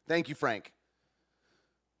 Thank you, Frank.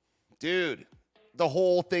 Dude, the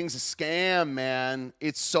whole thing's a scam, man.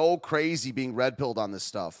 It's so crazy being red-pilled on this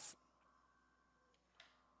stuff.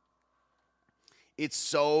 It's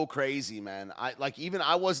so crazy, man. I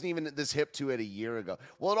wasn't even this hip to it a year ago.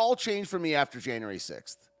 Well, it all changed for me after January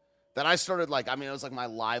 6th. Then I started it was like my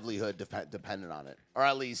livelihood depended on it, or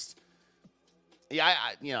at least, yeah.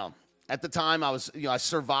 At the time I was, I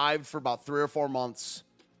survived for about 3 or 4 months.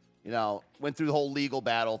 Went through the whole legal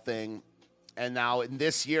battle thing, and now in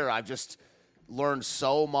this year I've just learned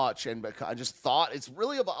so much, and I just thought it's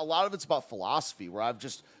really about a lot of it's about philosophy, where I've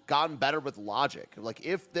just gotten better with logic. Like,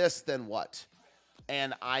 if this, then what?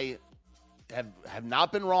 And I have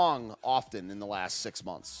not been wrong often in the last 6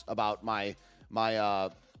 months about my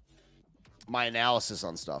analysis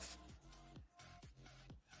on stuff.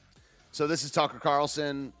 So this is Tucker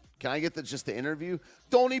Carlson. Can I get just the interview?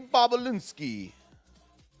 Tony Bobulinski.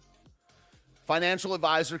 Financial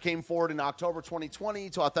advisor came forward in October 2020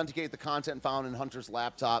 to authenticate the content found in Hunter's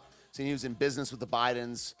laptop, saying he was in business with the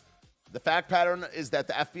Bidens. The fact pattern is that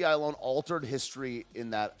the FBI alone altered history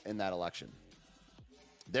in that election.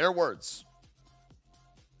 Their words.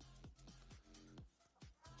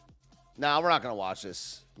 Now, we're not going to watch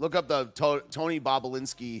this. Look up the Tony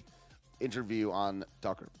Bobulinski interview on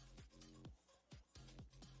Tucker.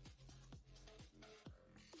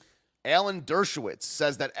 Alan Dershowitz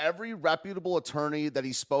says that every reputable attorney that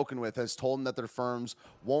he's spoken with has told him that their firms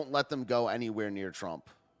won't let them go anywhere near Trump.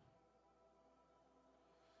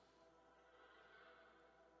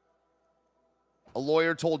 A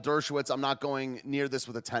lawyer told Dershowitz, I'm not going near this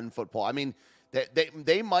with a 10-foot pole. I mean,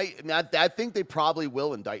 they might. I think they probably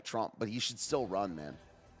will indict Trump, but he should still run, man.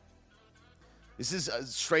 This is a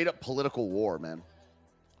straight-up political war, man.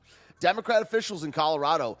 Democrat officials in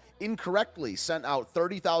Colorado incorrectly sent out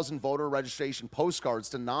 30,000 voter registration postcards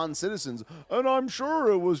to non-citizens, and I'm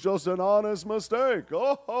sure it was just an honest mistake.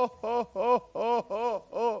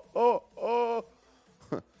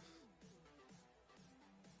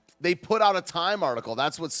 They put out a Time article.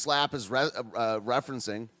 That's what Slap is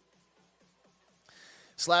referencing.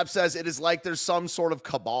 Slap says it is like there's some sort of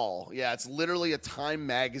cabal. Yeah, it's literally a Time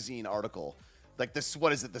magazine article. Like this,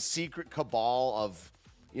 what is it? The secret cabal of,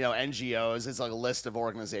 NGOs. It's like a list of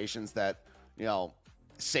organizations that,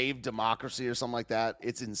 save democracy or something like that.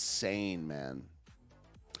 It's insane, man.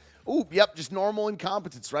 Ooh, yep, just normal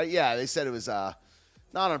incompetence, right? Yeah, they said it was not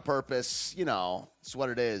on purpose. It's what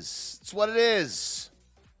it is. It's what it is.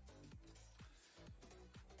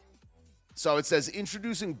 So it says,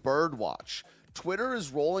 introducing Birdwatch. Twitter is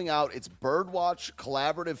rolling out its Birdwatch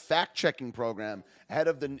collaborative fact-checking program ahead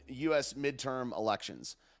of the U.S. midterm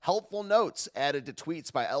elections. Helpful notes added to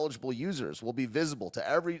tweets by eligible users will be visible to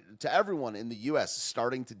everyone in the U.S.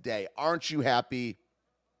 starting today. Aren't you happy?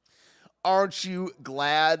 Aren't you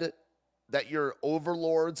glad that your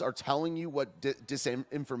overlords are telling you what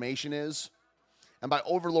disinformation is? And by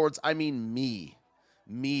overlords, I mean me.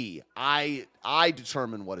 I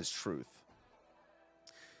determine what is truth.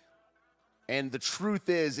 And the truth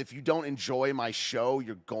is, if you don't enjoy my show,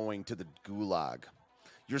 you're going to the gulag.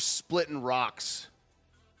 You're splitting rocks.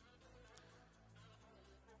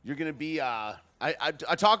 You're going to be, I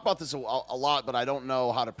talk about this a lot, but I don't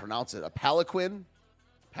know how to pronounce it. A palanquin?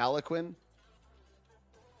 Palanquin?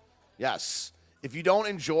 Yes. If you don't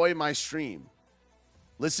enjoy my stream,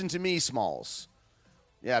 listen to me, Smalls.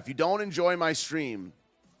 Yeah, if you don't enjoy my stream,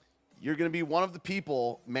 you're going to be one of the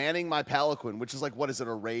people manning my palanquin, which is like, what is it,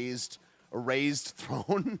 a raised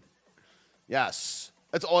throne? Yes.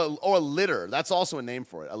 That's or a litter. That's also a name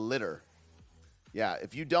for it, a litter. Yeah,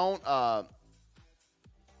 if you don't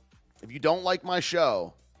like my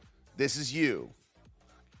show, this is you.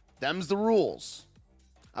 Them's the rules.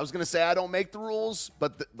 I was going to say I don't make the rules,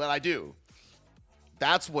 but I do.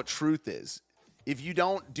 That's what truth is. If you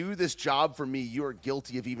don't do this job for me, you are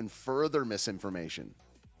guilty of even further misinformation.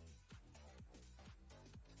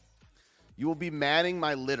 You will be manning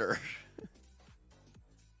my litter.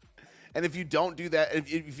 And if you don't do that,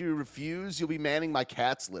 if you refuse, you'll be manning my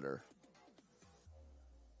cat's litter.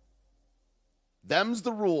 Them's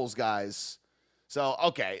the rules, guys. So,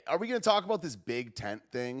 okay, are we going to talk about this big tent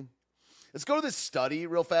thing? Let's go to this study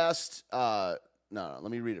real fast. No,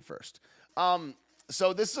 let me read it first.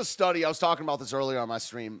 So this is a study. I was talking about this earlier on my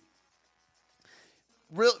stream.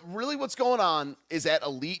 Really what's going on is at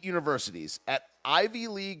elite universities, at Ivy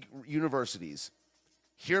League universities,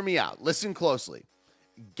 hear me out. Listen closely.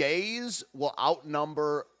 Gays will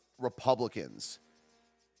outnumber Republicans.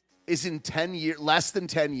 Is in 10 years, less than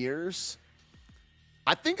 10 years.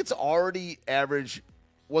 I think it's already average.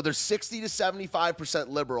 Well, there's 60 to 75%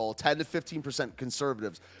 liberal, 10 to 15%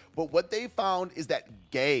 conservatives. But what they found is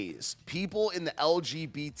that gays, people in the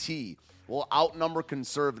LGBT, will outnumber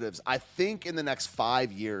conservatives, I think, in the next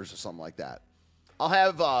 5 years or something like that. I'll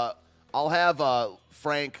have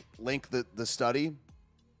Frank link the study.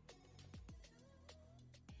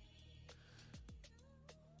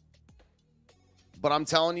 But I'm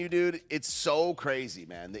telling you, dude, it's so crazy,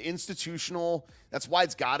 man. The institutional, that's why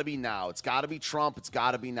it's got to be now. It's got to be Trump. It's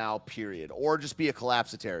got to be now, period. Or just be a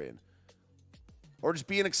collapsitarian. Or just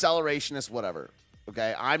be an accelerationist, whatever.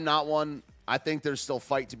 Okay, I'm not one. I think there's still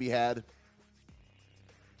fight to be had.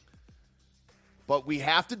 But we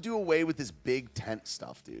have to do away with this big tent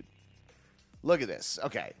stuff, dude. Look at this.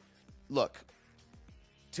 Okay, look.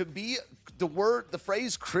 To be the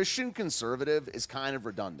phrase Christian conservative is kind of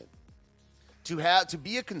redundant. To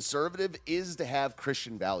be a conservative is to have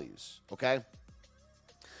Christian values, okay?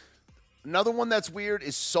 Another one that's weird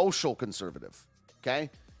is social conservative,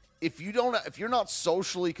 okay? If you're not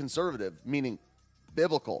socially conservative, meaning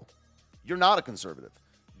biblical, you're not a conservative.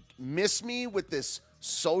 Miss me with this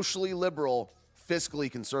socially liberal,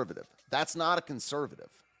 fiscally conservative. That's not a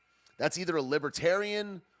conservative. That's either a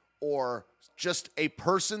libertarian or just a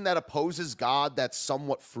person that opposes God that's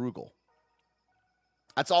somewhat frugal.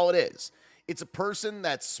 That's all it is. It's a person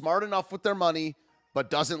that's smart enough with their money, but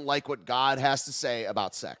doesn't like what God has to say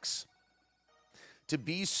about sex. To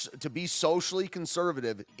be socially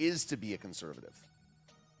conservative is to be a conservative.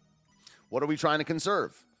 What are we trying to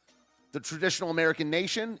conserve? The traditional American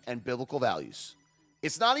nation and biblical values.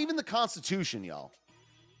 It's not even the Constitution, y'all.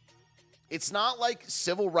 It's not like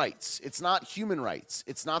civil rights. It's not human rights.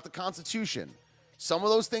 It's not the Constitution. Some of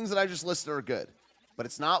those things that I just listed are good, but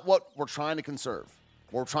it's not what we're trying to conserve.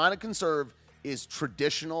 What we're trying to conserve is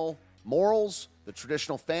traditional morals, the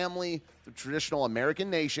traditional family, the traditional American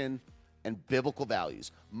nation, and biblical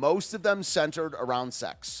values. Most of them centered around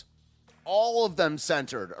sex. All of them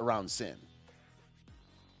centered around sin.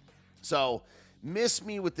 So, miss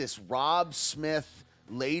me with this Rob Smith,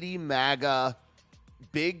 Lady MAGA,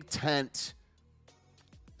 big tent,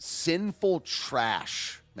 sinful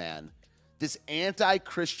trash, man. This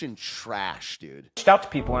anti-Christian trash, dude. Reached out to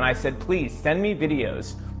people and I said, please send me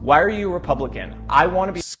videos. Why are you a Republican? I want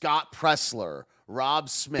to be Scott Pressler, Rob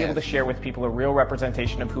Smith. able to share with people a real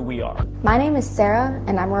representation of who we are. My name is Sarah,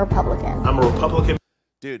 and I'm a Republican. I'm a Republican.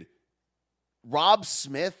 Dude, Rob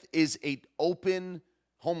Smith is an open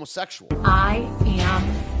homosexual. I am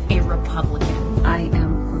a Republican. I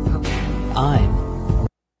am Republican.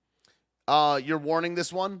 You're warning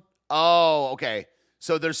this one? Oh, okay.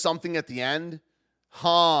 So there's something at the end?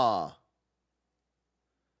 Huh.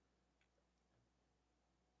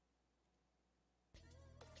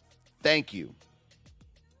 Thank you.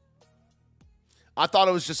 I thought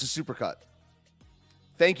it was just a supercut.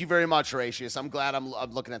 Thank you very much, Horatius. I'm glad I'm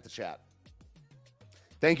looking at the chat.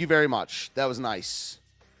 Thank you very much. That was nice.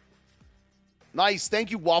 Nice. Thank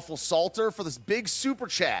you, Waffle Salter, for this big super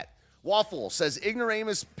chat. Waffle says,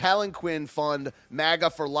 Ignoramus Palanquin Fund, MAGA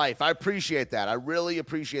for life. I appreciate that. I really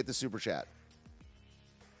appreciate the super chat.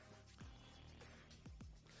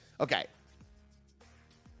 Okay.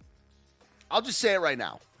 I'll just say it right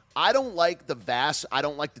now. I don't like the Vast. I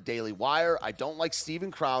don't like the Daily Wire. I don't like Steven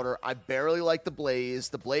Crowder. I barely like the Blaze.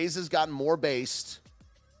 The Blaze has gotten more based.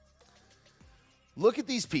 Look at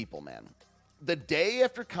these people, man. The day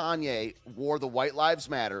after Kanye wore the White Lives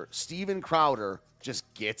Matter, Steven Crowder just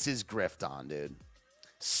gets his grift on, dude.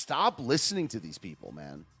 Stop listening to these people,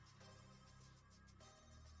 man.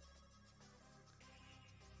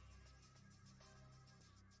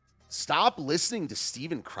 Stop listening to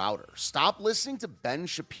Steven Crowder. Stop listening to Ben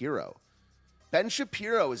Shapiro. Ben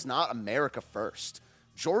Shapiro is not America first.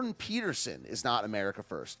 Jordan Peterson is not America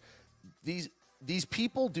first. These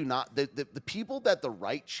people do not, the people that the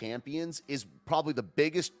right champions is probably the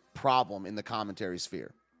biggest problem in the commentary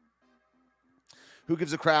sphere. Who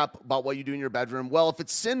gives a crap about what you do in your bedroom? Well, if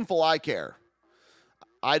it's sinful, I care.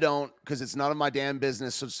 I don't, because it's none of my damn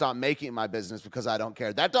business, so stop making it my business because I don't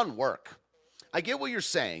care. That doesn't work. I get what you're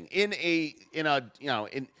saying.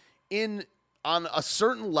 On a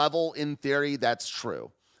certain level, in theory, that's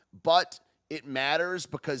true. But it matters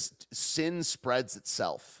because sin spreads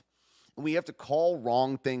itself. And we have to call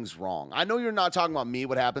wrong things wrong. I know you're not talking about me,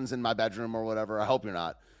 what happens in my bedroom or whatever. I hope you're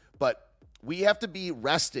not. But we have to be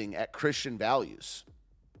resting at Christian values.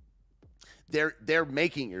 They're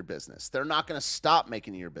making your business. They're not going to stop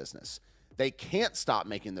making your business. They can't stop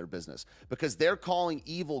making their business because they're calling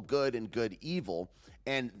evil good and good evil,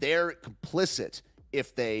 and they're complicit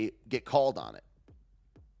if they get called on it.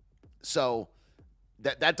 So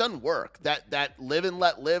that doesn't work. That live and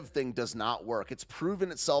let live thing does not work. It's proven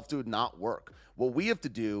itself to not work. What we have to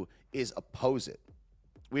do is oppose it.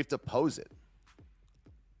 We have to oppose it.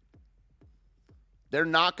 They're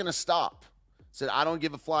not going to stop. Said, I don't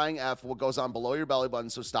give a flying F what goes on below your belly button,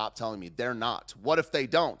 so stop telling me. They're not. What if they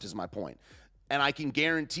don't, is my point. And I can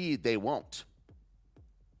guarantee they won't.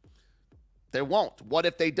 They won't. What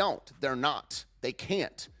if they don't? They're not. They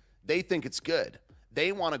can't. They think it's good.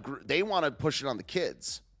 They want to push it on the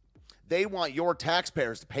kids. They want your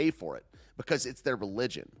taxpayers to pay for it because it's their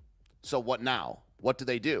religion. So what now? What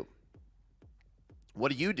do?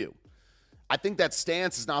 What do you do? I think that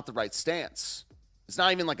stance is not the right stance. It's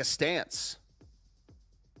not even like a stance.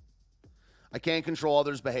 I can't control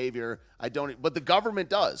others' behavior. But the government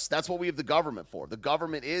does. That's what we have the government for. The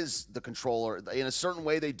government is the controller. In a certain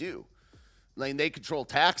way, they do. Like, they control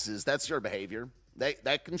taxes. That's your behavior.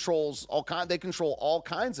 They control all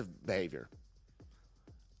kinds of behavior.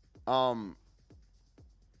 Like,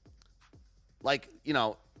 you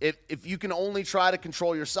know, if you can only try to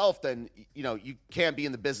control yourself, then, you know, you can't be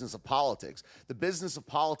in the business of politics. The business of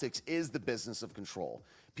politics is the business of control.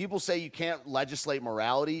 People say you can't legislate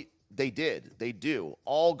morality. They do.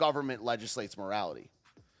 All government legislates morality.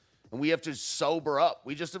 And we have to sober up.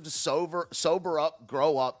 We just have to sober up,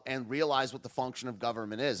 grow up, and realize what the function of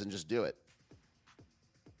government is and just do it.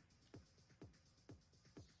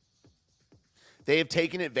 They have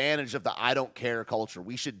taken advantage of the I don't care culture.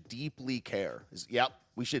 We should deeply care. Yep,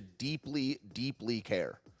 we should deeply, deeply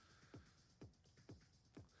care.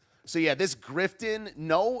 So yeah, this grifting,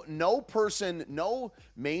 no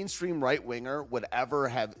mainstream right-winger would ever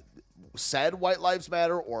have said White Lives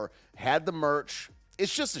Matter or had the merch.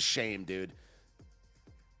 It's just a shame, dude.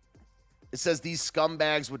 It says these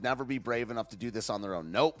scumbags would never be brave enough to do this on their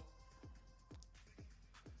own. Nope.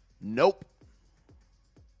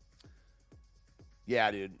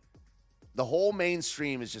 Yeah, dude. The whole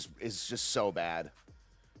mainstream is just so bad.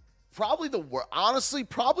 Probably the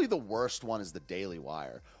worst one is the Daily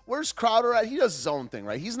Wire. Where's Crowder at? He does his own thing,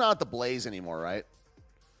 right? He's not the Blaze anymore, right?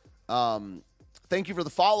 Thank you for the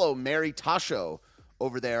follow, Mary Tasho,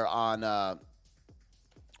 over there on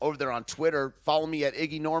Twitter. Follow me at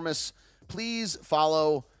Iggynormous. Please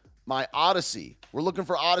follow my Odyssey. We're looking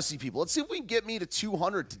for Odyssey people. Let's see if we can get me to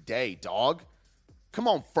 200 today, dog. Come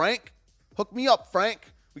on, Frank. Hook me up, Frank.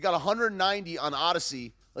 We got 190 on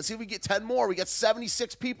Odyssey. Let's see if we get 10 more. We got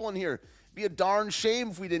 76 people in here. It'd be a darn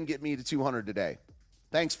shame if we didn't get me to 200 today.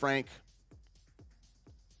 Thanks, Frank.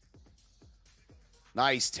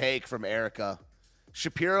 Nice take from Erica.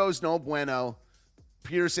 Shapiro's no bueno.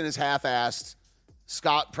 Peterson is half-assed.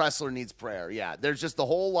 Scott Pressler needs prayer. Yeah, there's just a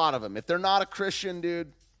whole lot of them. If they're not a Christian,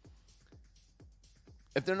 dude,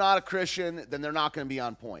 then they're not going to be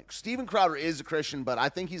on point. Steven Crowder is a Christian, but I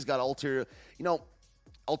think he's got ulterior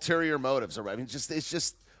motives. I mean, it's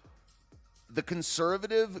just the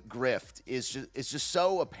conservative grift is just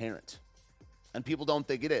so apparent, and people don't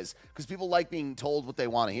think it is because people like being told what they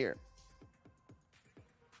want to hear.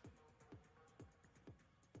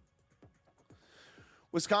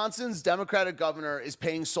 Wisconsin's Democratic governor is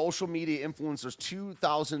paying social media influencers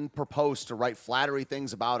 $2,000 per post to write flattering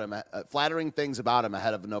things about him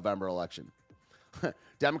ahead of the November election.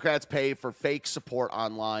 Democrats pay for fake support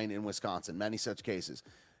online in Wisconsin. Many such cases.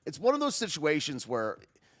 It's one of those situations where,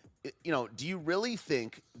 you know, do you really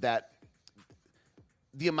think that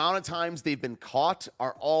the amount of times they've been caught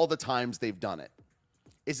are all the times they've done it?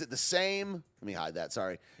 Is it the same? Let me hide that.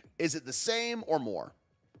 Sorry. Is it the same or more?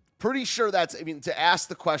 Pretty sure to ask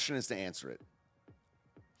the question is to answer it.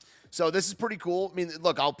 So this is pretty cool. I mean,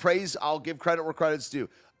 look, I'll give credit where credit's due.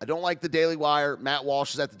 I don't like the Daily Wire. Matt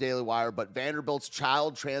Walsh is at the Daily Wire, but Vanderbilt's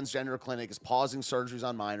child transgender clinic is pausing surgeries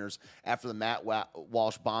on minors after the Matt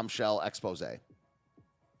Walsh bombshell expose.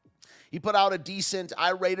 He put out a decent,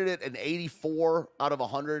 I rated it an 84 out of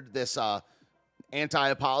 100, this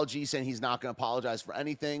anti-apology, saying he's not going to apologize for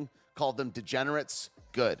anything, called them degenerates.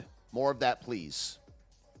 Good. More of that, please.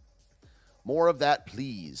 More of that,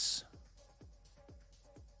 please.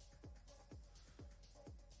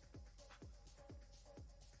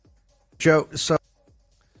 Joe, so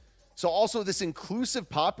also this inclusive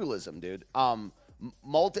populism, dude. I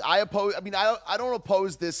don't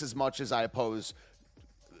oppose this as much as I oppose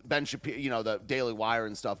Ben Shapiro, the Daily Wire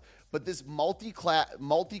and stuff. But this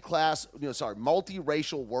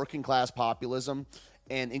multiracial working class populism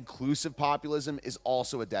and inclusive populism is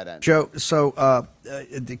also a dead end. Joe, so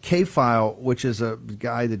the K-File, which is a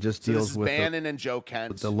guy that just deals with Bannon and Joe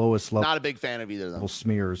Kent, the lowest level, not a big fan of either of them.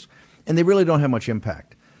 Smears, and they really don't have much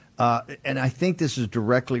impact. And I think this is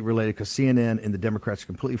directly related because CNN and the Democrats are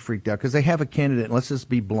completely freaked out because they have a candidate, and let's just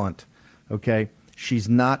be blunt, okay? She's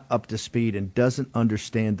not up to speed and doesn't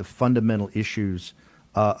understand the fundamental issues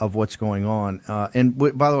of what's going on. And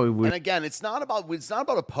by the way, and again, it's not about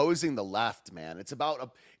opposing the left, man. It's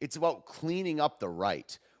about cleaning up the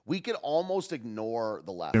right. We could almost ignore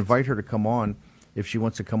the left. Invite her to come on if she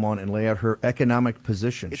wants to come on and lay out her economic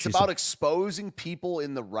position. It's about exposing people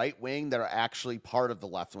in the right wing that are actually part of the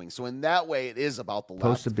left wing. So in that way, it is about the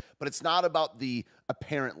left, but it's not about the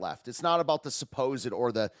apparent left. It's not about the supposed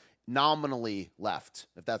or the nominally left,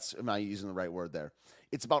 if that's, am I using the right word there?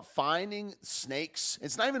 It's about finding snakes.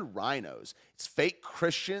 It's not even rhinos. It's fake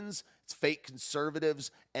Christians, it's fake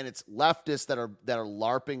conservatives, and it's leftists that are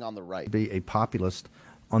LARPing on the right. Be a populist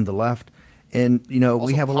on the left. And, you know,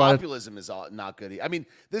 we have a lot of populism is not good. I mean,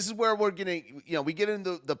 this is where we're getting, you know, we get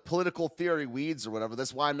into the political theory weeds or whatever.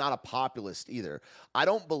 That's why I'm not a populist either. I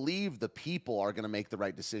don't believe the people are going to make the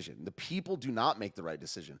right decision. The people do not make the right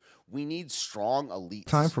decision. We need strong elites.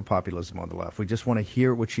 time for populism on the left. We just want to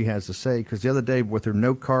hear what she has to say, because the other day with her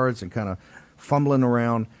note cards and kind of fumbling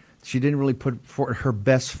around, she didn't really put her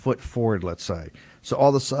best foot forward, let's say. So all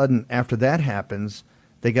of a sudden, after that happens,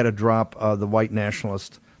 they got to drop the white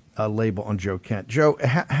nationalist label on Joe Kent. Joe,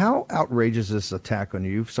 how outrageous is this attack on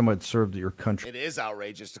you? Someone that served your country. It is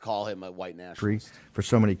outrageous to call him a white nationalist. For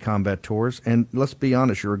so many combat tours. And let's be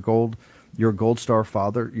honest, you're a gold star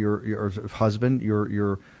father. Your husband,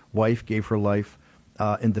 your wife gave her life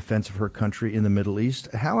in defense of her country in the Middle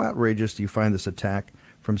East. How outrageous do you find this attack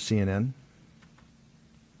from CNN?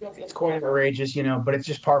 It's quite outrageous, you know, but it's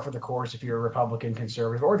just par for the course if you're a Republican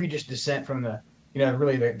conservative, or if you just dissent from the, you know,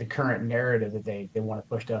 really the current narrative that they want to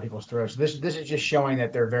push down people's throats. This is just showing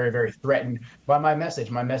that they're very, very threatened by my message.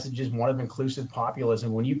 My message is one of inclusive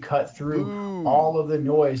populism. When you cut through all of the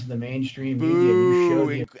noise of the mainstream media, you show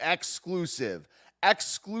the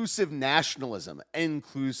exclusive nationalism,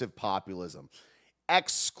 inclusive populism.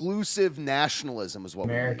 Exclusive nationalism is what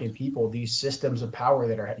American people, these systems of power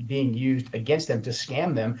that are being used against them to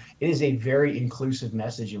scam them. It is a very inclusive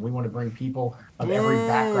message, and we want to bring people of every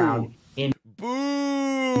background into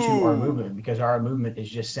our movement, because our movement is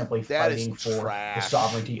just simply fighting for the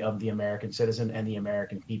sovereignty of the American citizen and the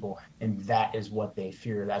American people, and that is what they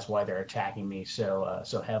fear. That's why they're attacking me so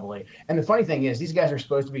heavily. And the funny thing is, these guys are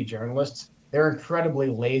supposed to be journalists. They're incredibly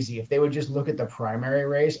lazy. If they would just look at the primary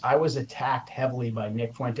race, I was attacked heavily by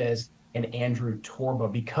Nick Fuentes and Andrew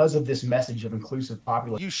Torba because of this message of inclusive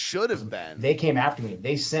populism. You should have been. They came after me.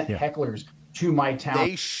 They sent hecklers to my town.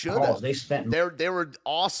 They should have. They spent. They were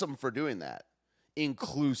awesome for doing that.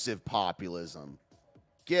 Inclusive populism.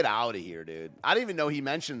 Get out of here, dude. I didn't even know he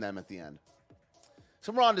mentioned them at the end.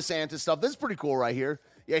 Some Ron DeSantis stuff. This is pretty cool right here.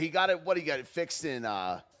 Yeah, he got it. What, he got it fixed in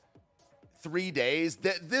 3 days.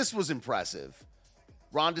 This was impressive.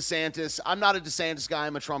 Ron DeSantis. I'm not a DeSantis guy.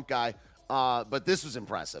 I'm a Trump guy. But this was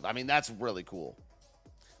impressive. I mean, that's really cool.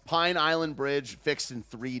 Pine Island Bridge fixed in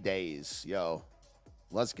 3 days. Yo,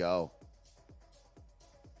 let's go.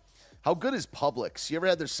 How good is Publix? You ever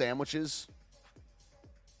had their sandwiches?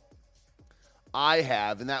 I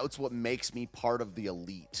have, and that's what makes me part of the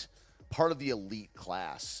elite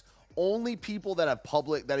class. Only people that have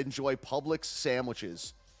that enjoy Publix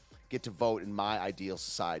sandwiches get to vote in my ideal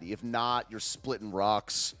society. If not, you're splitting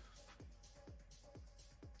rocks.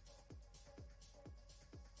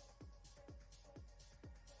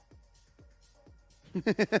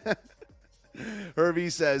 Hervey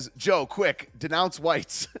says, Joe, quick, denounce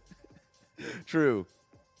whites. True.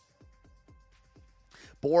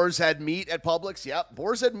 Boar's Head meat at Publix. Yep,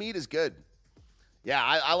 Boar's Head meat is good. Yeah,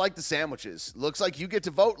 I like the sandwiches. Looks like you get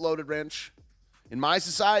to vote, Loaded Wrench. In my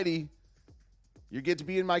society, you get to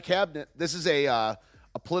be in my cabinet. This is a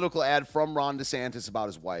political ad from Ron DeSantis about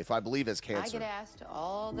his wife, I believe has cancer. I get asked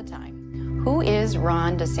all the time, who is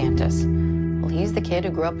Ron DeSantis? Well, he's the kid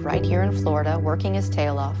who grew up right here in Florida, working his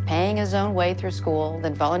tail off, paying his own way through school,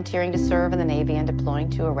 then volunteering to serve in the Navy and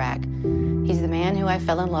deploying to Iraq. He's the man who I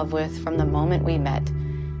fell in love with from the moment we met.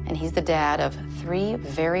 And he's the dad of 3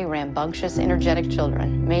 very rambunctious, energetic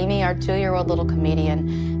children. Mamie, our 2-year-old little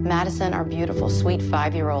comedian, Madison, our beautiful, sweet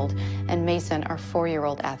 5-year-old, and Mason, our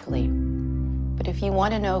 4-year-old athlete. But if you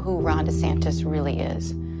want to know who Ron DeSantis really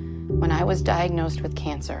is, when I was diagnosed with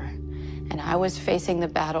cancer and I was facing the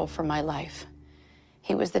battle for my life,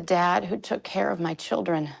 he was the dad who took care of my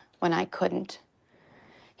children when I couldn't.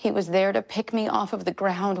 He was there to pick me off of the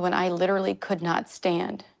ground when I literally could not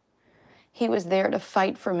stand. He was there to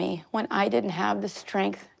fight for me when I didn't have the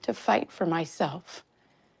strength to fight for myself.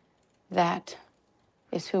 That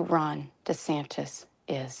is who Ron DeSantis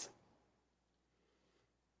is.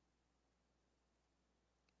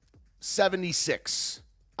 76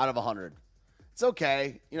 out of 100. It's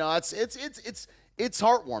okay. You know, it's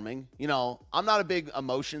heartwarming. You know, I'm not a big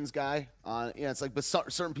emotions guy. It's like, but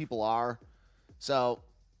certain people are. So,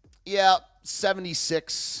 yeah,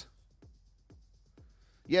 76.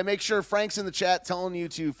 Yeah, make sure Frank's in the chat telling you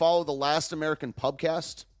to follow the Last American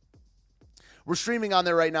Pubcast. We're streaming on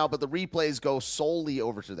there right now, but the replays go solely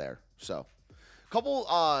over to there. So, couple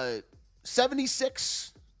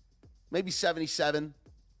 76, maybe 77.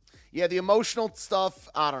 Yeah, the emotional stuff,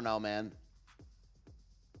 I don't know, man.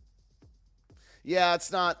 Yeah, it's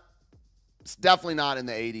definitely not in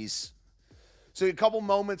the 80s. So a couple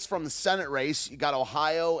moments from the Senate race. You got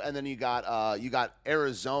Ohio, and then you got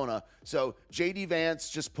Arizona. So J.D. Vance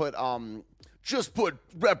just put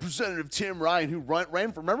Representative Tim Ryan, who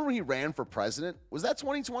ran for. Remember when he ran for president? Was that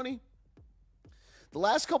 2020? The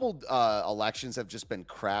last couple elections have just been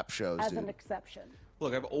crap shows, As dude. an exception.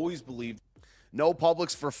 Look, I've always believed. No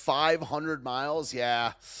Publix for 500 miles.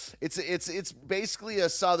 Yeah, it's basically a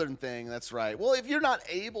Southern thing. That's right. Well, if you're not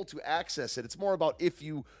able to access it, it's more about if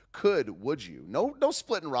you could, would you? No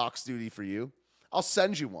splitting rocks duty for you. I'll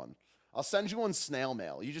send you one. I'll send you one snail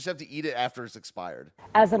mail. You just have to eat it after it's expired.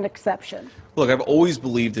 As an exception. Look, I've always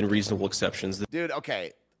believed in reasonable exceptions. Dude,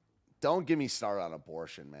 okay. Don't get me started on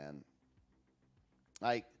abortion, man.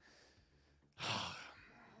 Like,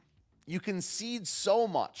 you concede so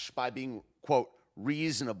much by being, quote,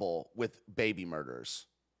 reasonable with baby murders.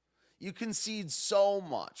 You concede so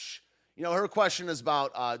much. You know, her question is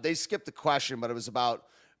about, they skipped the question, but it was about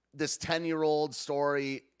this 10-year-old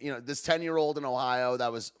story, you know, this 10-year-old in Ohio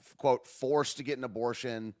that was, quote, forced to get an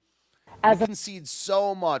abortion. You concede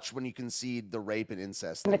so much when you concede the rape and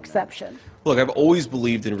incest. An exception. Look, I've always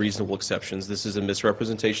believed in reasonable exceptions. This is a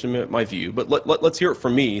misrepresentation of my view, but let's hear it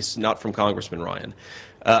from me, not from Congressman Ryan.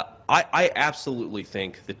 I absolutely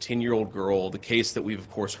think the 10-year-old girl, the case that we've, of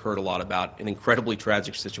course, heard a lot about, an incredibly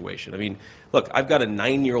tragic situation. I mean, look, I've got a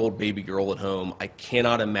 9-year-old baby girl at home. I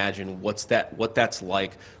cannot imagine what that's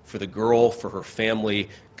like for the girl, for her family.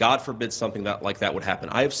 God forbid something like that would happen.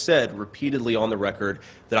 I have said repeatedly on the record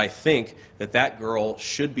that I think that girl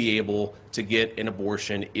should be able to get an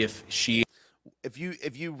abortion if she. If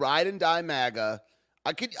you ride and die MAGA,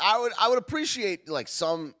 I would appreciate like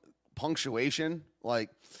some punctuation,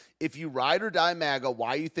 like. If you ride or die MAGA,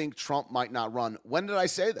 why you think Trump might not run? When did I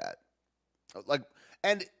say that? Like,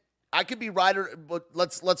 and I could be right or, but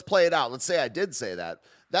let's play it out. Let's say I did say that.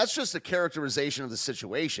 That's just a characterization of the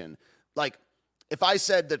situation. Like, if I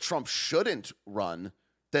said that Trump shouldn't run,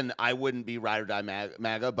 then I wouldn't be ride or die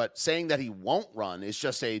MAGA. But saying that he won't run is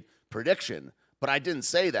just a prediction. But I didn't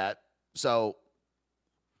say that, so.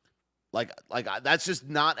 Like that's just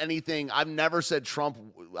not anything. I've never said Trump.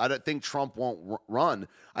 I don't think Trump won't run.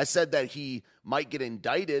 I said that he might get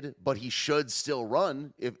indicted, but he should still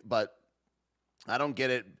run. But I don't get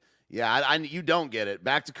it. Yeah, you don't get it.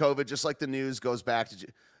 Back to COVID, just like the news goes back to.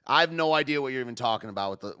 I have no idea what you're even talking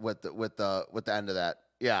about with the end of that.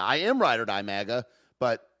 Yeah, I am ride or die MAGA,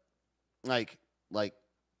 but like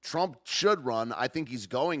Trump should run. I think he's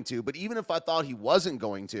going to. But even if I thought he wasn't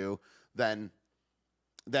going to, then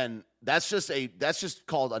that's just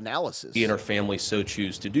called analysis. He and her family so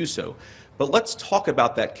choose to do so. But let's talk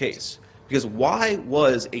about that case. Because why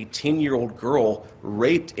was a 10-year-old girl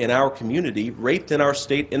raped in our community, raped in our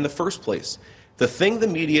state in the first place? The thing the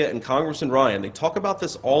media and Congressman Ryan, they talk about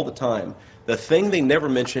this all the time. The thing they never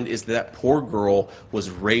mentioned is that poor girl was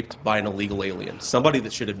raped by an illegal alien, somebody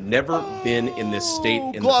that should have never been in this state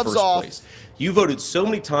in the first place. You voted so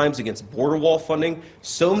many times against border wall funding,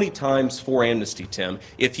 so many times for amnesty, Tim.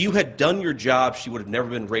 If you had done your job, she would have never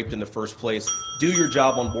been raped in the first place. Do your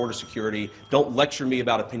job on border security. Don't lecture me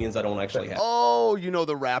about opinions I don't actually have. Oh, you know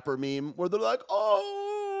the rapper meme where they're like,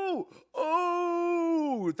 oh,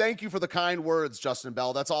 thank you for the kind words, Justin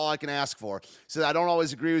Bell. That's all I can ask for. So I don't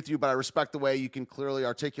always agree with you, but I respect the way you can clearly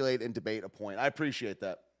articulate and debate a point. I appreciate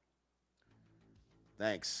that.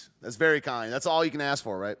 Thanks. That's very kind. That's all you can ask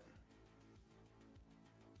for, right?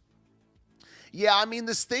 Yeah, I mean,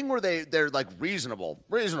 this thing where they're like reasonable.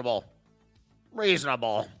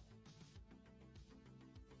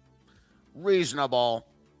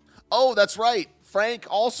 Oh, that's right. Frank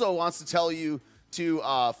also wants to tell you to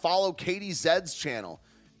follow Katie Zed's channel.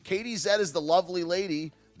 Katie Zed is the lovely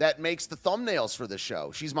lady that makes the thumbnails for this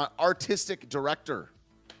show. She's my artistic director.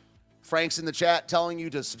 Frank's in the chat telling you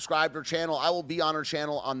to subscribe to her channel. I will be on her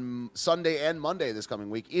channel on Sunday and Monday this coming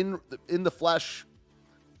week in the flesh.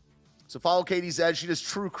 So follow Katie Zed. She does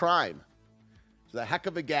true crime. She's a heck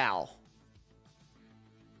of a gal.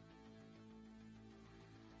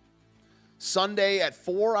 Sunday at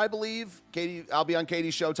 4, I believe. Katie, I'll be on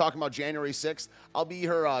Katie's show talking about January 6th. I'll be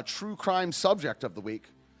her true crime subject of the week.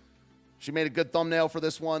 She made a good thumbnail for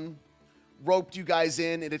this one. Roped you guys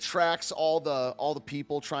in. It attracts all the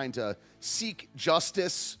people trying to seek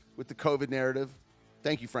justice with the COVID narrative.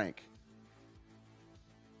 Thank you, Frank.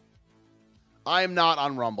 I am not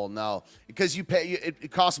on Rumble, no. Because you pay,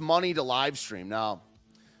 it costs money to live stream. No,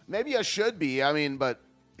 Maybe I should be. I mean, but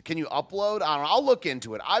can you upload? I don't know. I'll look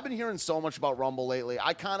into it. I've been hearing so much about Rumble lately.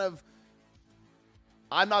 I'm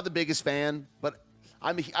not the biggest fan, but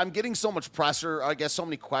I'm getting so much pressure, I guess so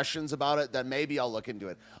many questions about it that maybe I'll look into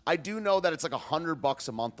it. I do know that it's like $100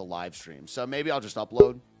 a month to live stream, so maybe I'll just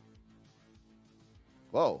upload.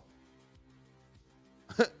 Whoa.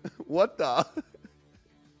 What the?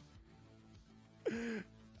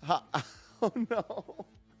 Oh, no.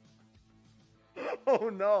 Oh,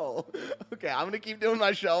 no. Okay, I'm going to keep doing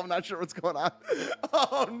my show. I'm not sure what's going on.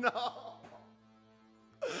 Oh, no.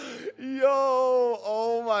 Yo,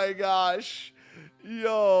 oh, my gosh.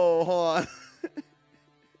 Yo, hold on.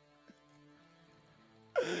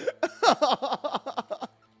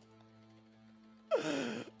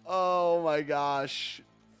 Oh, my gosh.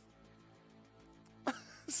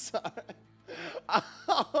 Sorry.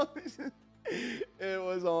 It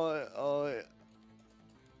was on.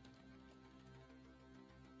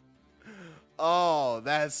 Oh,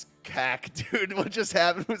 that's cack, dude. What just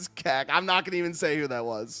happened was cack. I'm not going to even say who that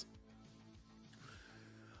was.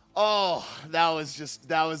 Oh,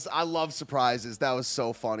 I love surprises. That was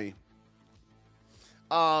so funny.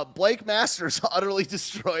 Blake Masters utterly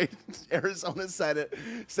destroyed Arizona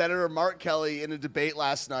Senator Mark Kelly in a debate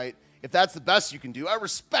last night. If that's the best you can do, I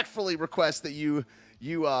respectfully request that you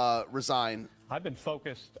resign. I've been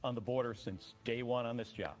focused on the border since day one on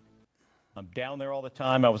this job. I'm down there all the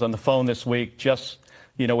time. I was on the phone this week just,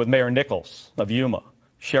 with Mayor Nichols of Yuma,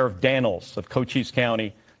 Sheriff Daniels of Cochise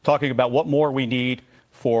County, talking about what more we need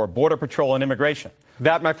for Border Patrol and immigration.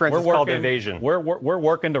 That, my friends, is called evasion. We're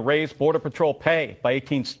working to raise Border Patrol pay by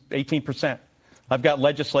 18%. I've got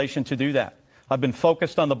legislation to do that. I've been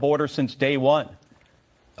focused on the border since day one.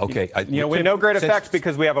 Okay. To no great effect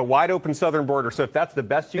because we have a wide open southern border. So if that's the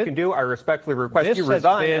best you can do, I respectfully request you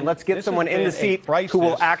resign and let's get someone in the seat who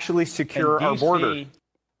will actually secure our border.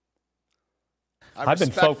 I've been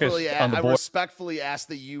focused on the border. I respectfully ask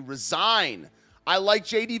that you resign. I like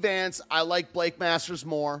J.D. Vance. I like Blake Masters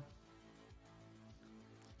more.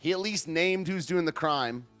 He at least named who's doing the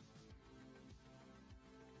crime.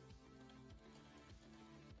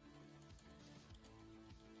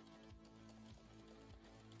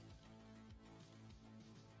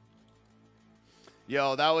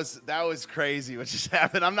 Yo, that was crazy what just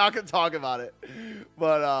happened. I'm not going to talk about it,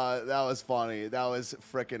 but that was funny. That was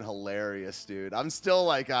freaking hilarious, dude. I'm still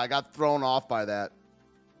I got thrown off by that.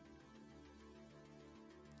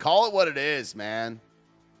 Call it what it is, man.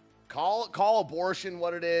 Call abortion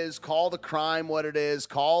what it is. Call the crime what it is.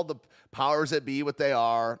 Call the powers that be what they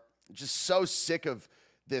are. Just so sick of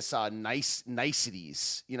this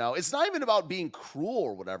niceties. It's not even about being cruel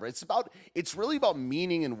or whatever. It's really about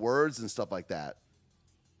meaning and words and stuff like that.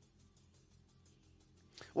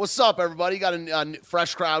 What's up, everybody? Got a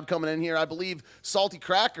fresh crowd coming in here. I believe Salty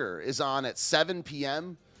Cracker is on at 7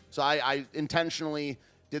 p.m. So I intentionally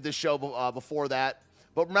did this show before that.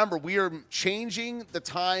 But remember, we are changing the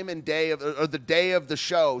time and day or the day of the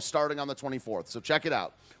show starting on the 24th. So check it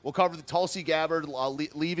out. We'll cover the Tulsi Gabbard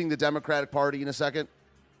leaving the Democratic Party in a second.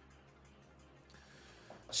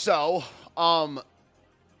 So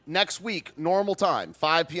next week, normal time,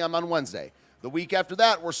 5 p.m. on Wednesday. The week after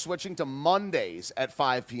that, we're switching to Mondays at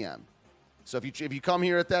 5 p.m. So if you come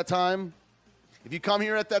here at that time,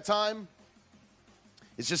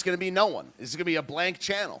 it's just going to be no one. It's going to be a blank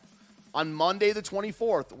channel. On Monday the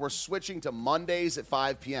 24th, we're switching to Mondays at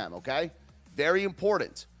 5 p.m., okay? Very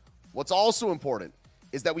important. What's also important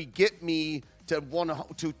is that we get me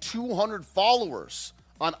to 200 followers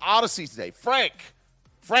on Odyssey today. Frank,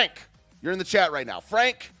 you're in the chat right now.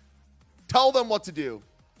 Frank, tell them what to do.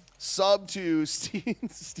 Sub to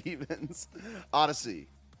Stevens Odyssey.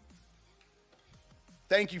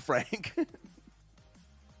 Thank you, Frank.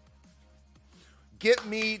 Get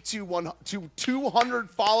me to 200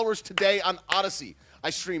 followers today on Odyssey.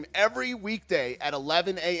 I stream every weekday at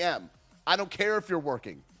 11 a.m. I don't care if you're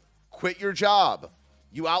working. Quit your job.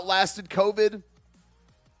 You outlasted COVID.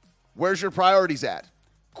 Where's your priorities at?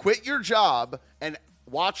 Quit your job and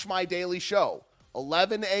watch my daily show,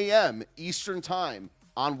 11 a.m. Eastern Time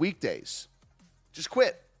on weekdays. Just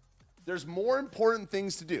quit. There's more important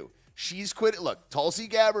things to do. She's quitting. Look, Tulsi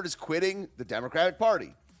Gabbard is quitting the Democratic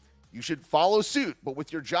Party. You should follow suit, but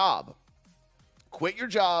with your job. Quit your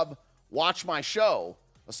job, watch my show,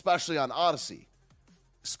 especially on Odyssey.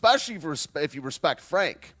 Especially if you respect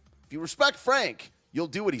Frank. If you respect Frank, you'll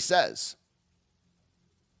do what he says.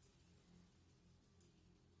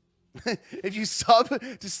 If you sub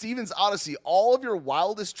to Steven's Odyssey, all of your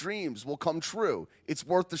wildest dreams will come true. It's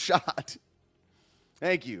worth the shot.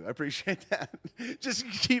 Thank you. I appreciate that. Just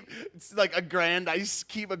keep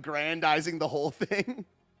aggrandizing the whole thing.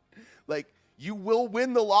 Like, you will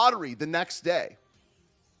win the lottery the next day.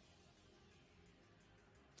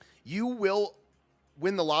 You will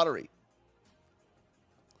win the lottery.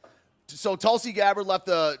 So Tulsi Gabbard left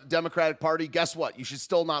the Democratic Party. Guess what? You should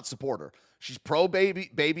still not support her. She's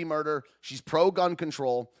pro-baby murder. She's pro-gun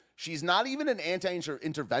control. She's not even an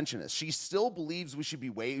anti-interventionist. She still believes we should be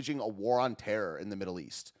waging a war on terror in the Middle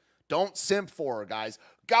East. Don't simp for her, guys.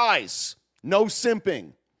 Guys, no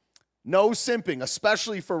simping. No simping,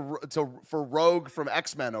 especially for Rogue from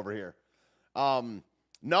X-Men over here.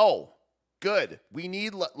 No. Good. We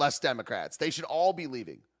need less Democrats. They should all be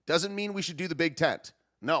leaving. Doesn't mean we should do the big tent.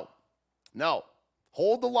 No.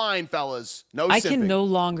 Hold the line, fellas. No simping. I can no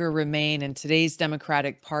longer remain in today's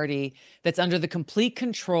Democratic Party that's under the complete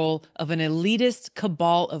control of an elitist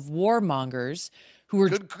cabal of warmongers who are...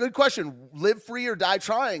 Good question. Live free or die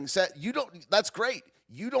trying. That's great.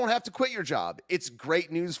 You don't have to quit your job. It's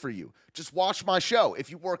great news for you. Just watch my show.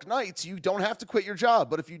 If you work nights, you don't have to quit your job.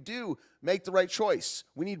 But if you do, make the right choice.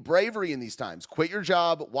 We need bravery in these times. Quit your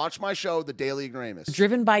job. Watch my show, The Daily Ignoramus.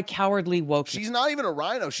 Driven by cowardly woke. She's not even a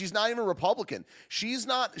rhino. She's not even a Republican. She's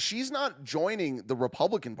not joining the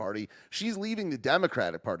Republican Party. She's leaving the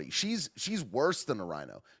Democratic Party. She's worse than a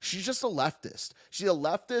rhino. She's just a leftist. She's a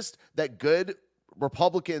leftist that good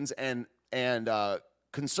Republicans and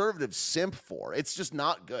conservatives simp for. It's just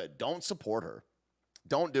not good. Don't support her.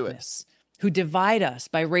 Don't do it. Who divide us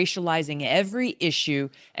by racializing every issue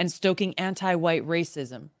and stoking anti-white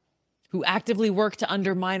racism, who actively work to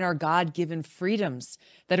undermine our God-given freedoms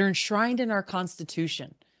that are enshrined in our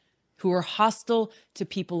Constitution, who are hostile to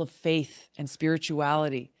people of faith and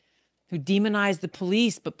spirituality, who demonize the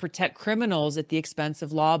police but protect criminals at the expense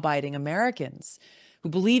of law-abiding Americans, who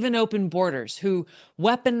believe in open borders, who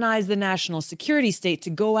weaponize the national security state to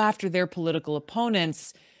go after their political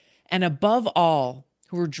opponents, and above all,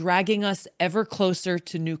 who are dragging us ever closer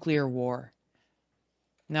to nuclear war.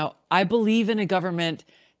 Now, I believe in a government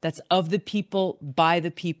that's of the people, by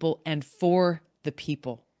the people, and for the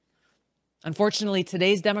people. Unfortunately,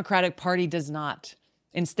 today's Democratic Party does not.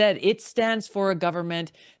 Instead, it stands for a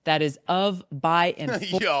government that is of, by, and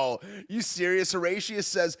for. Yo, you serious? Horatius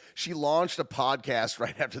says she launched a podcast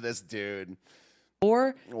right after this, dude.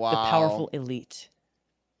 For the powerful elite.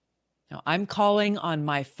 Now, I'm calling on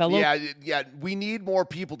my fellow... Yeah, we need more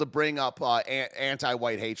people to bring up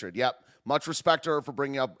anti-white hatred. Yep, much respect to her for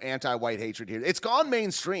bringing up anti-white hatred here. It's gone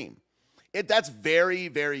mainstream. That's very,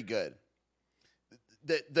 very good.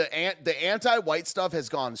 The anti-white stuff has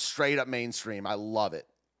gone straight up mainstream. I love it.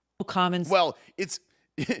 Comments. Well,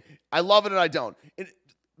 I love it and I don't.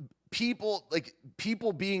 People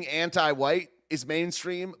being anti-white is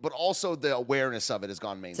mainstream, but also the awareness of it has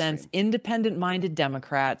gone mainstream. Since independent-minded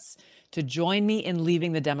Democrats to join me in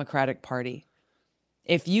leaving the Democratic Party.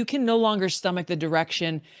 If you can no longer stomach the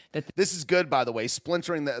direction that... This is good, by the way.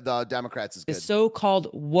 Splintering the Democrats is good. The so-called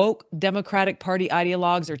woke Democratic Party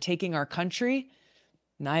ideologues are taking our country,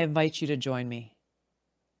 and I invite you to join me.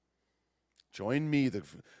 Join me.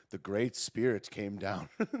 The great spirit came down.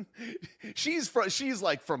 she's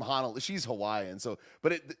like from Honolulu. She's Hawaiian. So,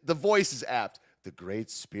 but the voice is apt. The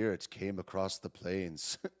great spirit came across the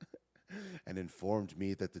plains and informed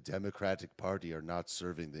me that the Democratic Party are not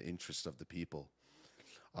serving the interests of the people.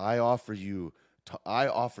 I offer you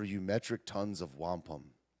metric tons of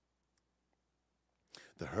wampum.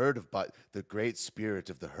 The great spirit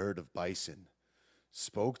of the herd of bison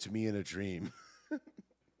spoke to me in a dream.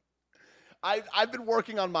 I've been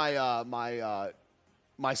working on my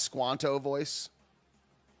my Squanto voice.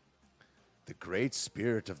 The great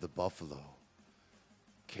spirit of the buffalo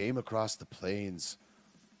came across the plains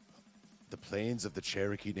of the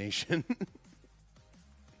Cherokee Nation.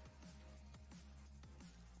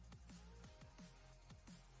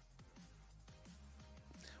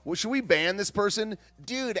 Well, should we ban this person?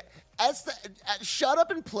 Dude, shut up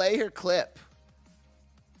and play her clip.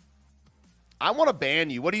 I want to ban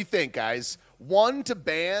you. What do you think, guys? 1 to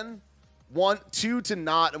ban, 2 to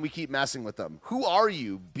not, and we keep messing with them. Who are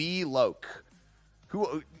you, B. Loke?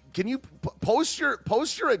 Who? Can you post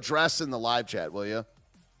your address in the live chat, will you?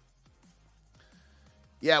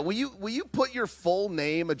 Yeah, will you put your full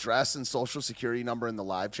name, address, and social security number in the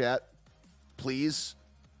live chat, please?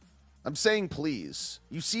 I'm saying please.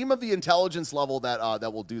 You seem of the intelligence level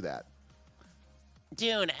that will do that.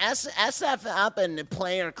 Dude, SF up and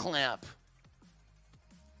play your clip.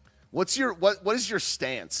 What is your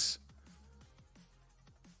stance?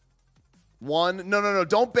 1? No.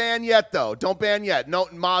 Don't ban yet, though. Don't ban yet. No,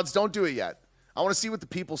 mods, don't do it yet. I want to see what the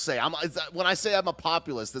people say. When I say I'm a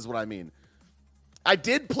populist, this is what I mean. I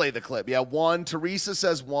did play the clip. Yeah, 1. Teresa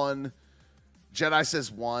says 1. Jedi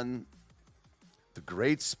says 1. The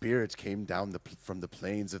Great Spirit came down from the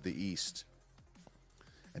plains of the east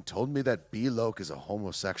and told me that B. Loke is a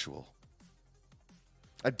homosexual.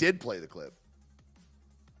 I did play the clip.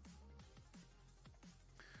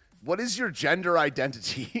 What is your gender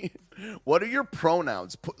identity? What are your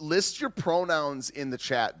pronouns? List your pronouns in the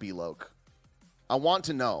chat, B. Loke. I want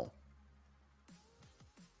to know.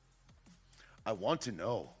 I want to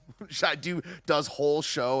know. Should I does whole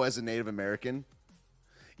show as a Native American?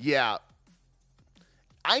 Yeah.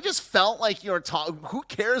 I just felt like you're talking. Who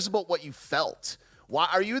cares about what you felt? Why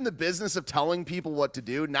are you in the business of telling people what to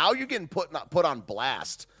do? Now you're getting put on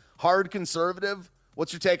blast. Hard conservative.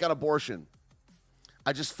 What's your take on abortion?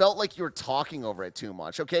 I just felt like you were talking over it too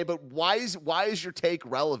much. Okay, but why is your take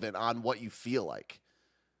relevant on what you feel like?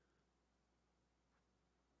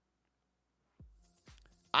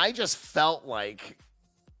 I just felt like,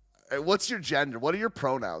 what's your gender? What are your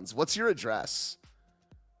pronouns? What's your address?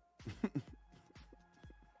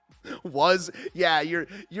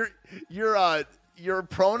 Your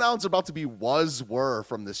pronouns are about to be were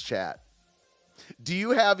from this chat. Do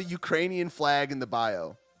you have a Ukrainian flag in the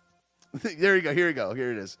bio? There you go. Here you go.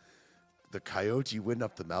 Here it is. The coyote went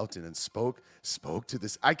up the mountain and spoke to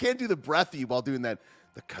this. I can't do the breathy while doing that.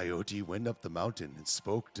 The coyote went up the mountain and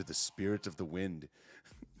spoke to the spirit of the wind.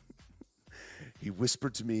 He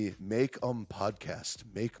whispered to me, make podcast,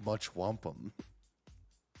 make much wampum.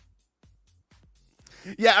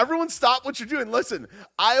 Yeah, everyone stop what you're doing. Listen,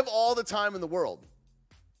 I have all the time in the world.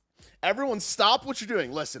 Everyone stop what you're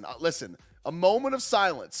doing. Listen, a moment of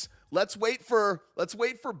silence. Let's wait for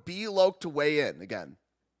B. Loke to weigh in again.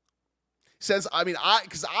 Says,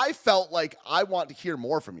 because I felt like I want to hear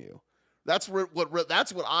more from you. That's what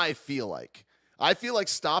I feel like. I feel like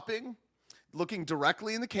stopping, looking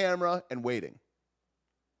directly in the camera, and waiting.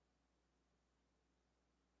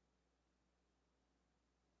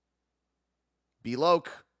 B. Loke.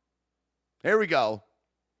 There we go.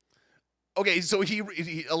 Okay, so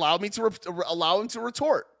he allowed me to allow him to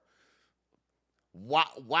retort.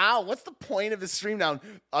 Wow, what's the point of this stream now?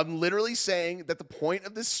 I'm literally saying that the point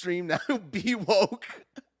of this stream now, be woke.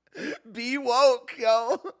 Be woke,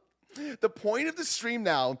 yo. The point of the stream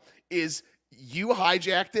now is you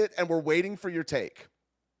hijacked it and we're waiting for your take.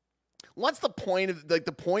 What's the point of, the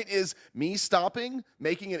point is me stopping,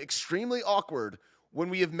 making it extremely awkward when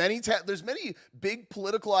we have there's many big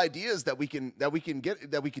political ideas that we can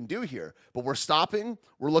do here, but we're stopping,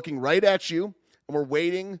 we're looking right at you, and we're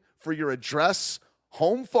waiting for your address,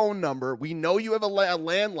 home phone number. We know you have a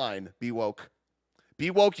landline, Be Woke.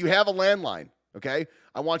 Be Woke, you have a landline, okay?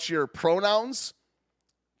 I want your pronouns.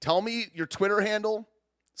 Tell me your Twitter handle,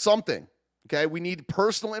 something, okay? We need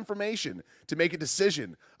personal information to make a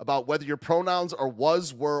decision about whether your pronouns are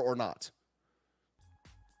were, or not.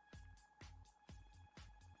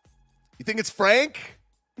 You think it's Frank?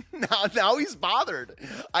 Now he's bothered.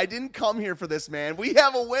 I didn't come here for this, man. We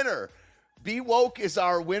have a winner. Be Woke is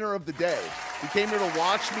our winner of the day. He came here to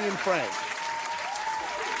watch me and Frank.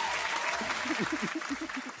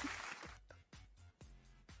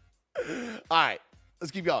 All right,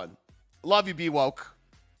 let's keep going. Love you, Be Woke.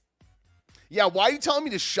 Yeah, why are you telling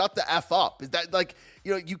me to shut the F up? Is that like,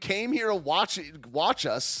 you came here to watch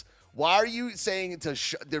us. Why are you saying to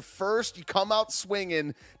first you come out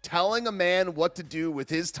swinging, telling a man what to do with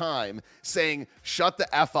his time, saying shut the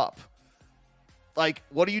F up? Like,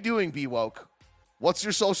 what are you doing, Be Woke? What's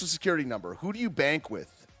your social security number? Who do you bank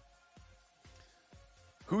with?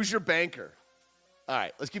 Who's your banker? All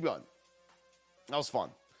right, let's keep going. That was fun.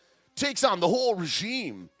 Takes on the whole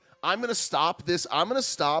regime. I'm going to stop this.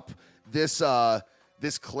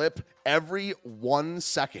 This clip every 1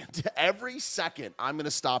 second. Every second, I'm going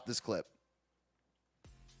to stop this clip.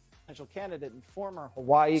 Potential candidate and former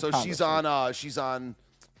Hawaii. So she's on.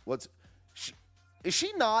 Is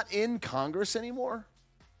she not in Congress anymore?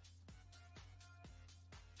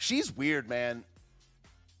 She's weird, man.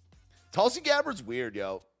 Tulsi Gabbard's weird,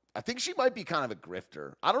 yo. I think she might be kind of a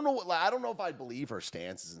grifter. I don't know if I believe her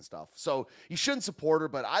stances and stuff. So you shouldn't support her,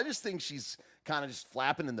 but I just think she's kind of just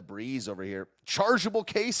flapping in the breeze over here. Chargeable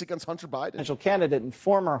case against Hunter Biden. Potential candidate and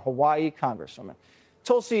former Hawaii Congresswoman.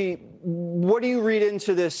 Tulsi, what do you read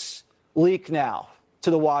into this leak now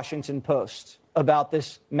to the Washington Post about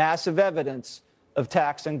this massive evidence of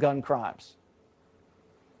tax and gun crimes?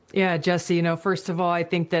 Yeah, Jesse, first of all, I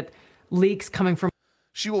think that leaks coming from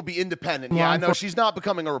she will be independent. Yeah, I know she's not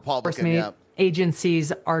becoming a Republican. Yeah.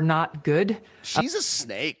 Agencies are not good. She's a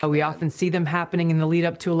snake. We often see them happening in the lead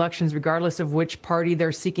up to elections, regardless of which party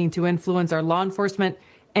they're seeking to influence. Our law enforcement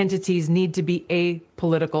entities need to be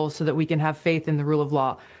apolitical so that we can have faith in the rule of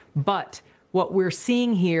law. But what we're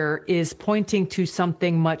seeing here is pointing to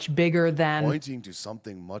something much bigger than what Singus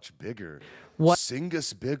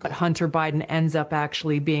Biggle. What Hunter Biden ends up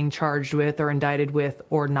actually being charged with or indicted with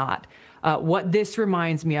or not. What this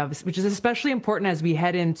reminds me of, which is especially important as we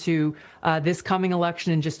head into this coming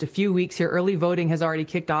election in just a few weeks here, early voting has already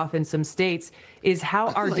kicked off in some states, is how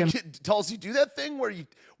our Tulsi, do that thing where you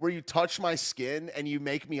touch my skin and you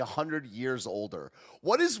make me 100 years older.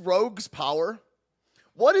 What is Rogue's power?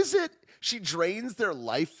 What is it? She drains their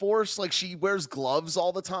life force, like she wears gloves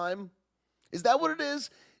all the time. Is that what it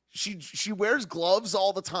is? She wears gloves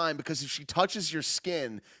all the time because if she touches your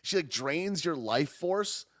skin, she like drains your life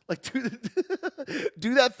force. Like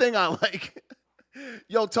do that thing I like.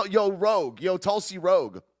 Yo Rogue, yo Tulsi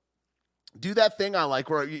Rogue. Do that thing I like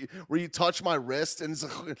where you touch my wrist and it's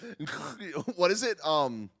like, what is it?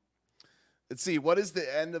 Let's see. What is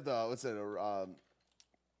the end of the what's it?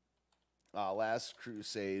 Last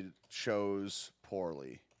Crusade chose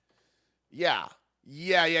poorly. Yeah.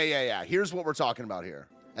 Here's what we're talking about here.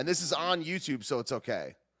 And this is on YouTube, so it's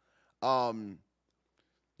okay. Yeah,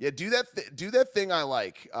 do that thing I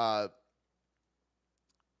like. Yeah,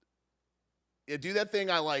 do that thing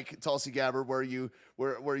I like, Tulsi Gabbard, where you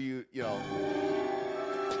know.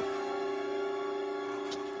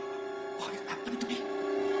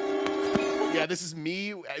 Yeah, this is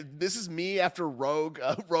me. This is me after Rogue.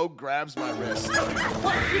 Rogue grabs my wrist.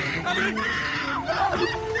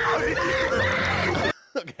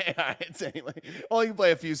 Okay, all right. Anyway, only can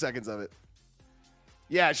play a few seconds of it.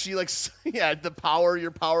 Yeah, she like. Yeah,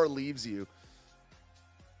 your power leaves you.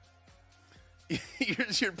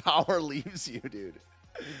 your power leaves you, dude.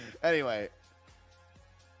 Anyway,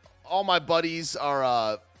 all my buddies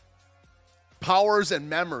are powers and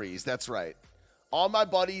memories. That's right. All my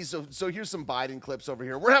buddies. So here's some Biden clips over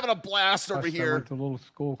here. We're having a blast over here. I went to a little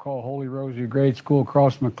school called Holy Rosie grade school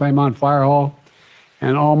across from Claymont Fire Hall.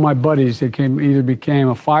 And all my buddies, they either became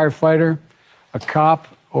a firefighter, a cop,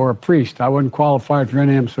 or a priest. I wasn't qualified for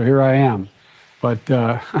any of them, so here I am. But,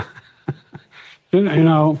 you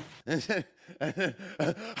know.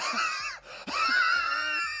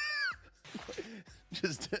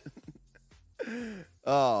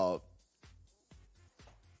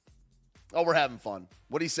 We're having fun.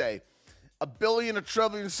 What do you say? $1 billion, $1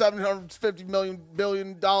 trillion, $750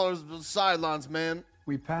 billion sidelines, man.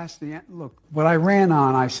 We passed look, what I ran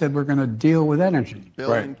on, I said we're going to deal with energy.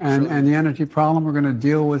 Right. And the energy problem, we're going to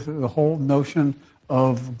deal with the whole notion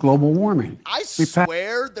of global warming. I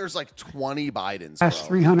swear there's like 20 Bidens, Past bro.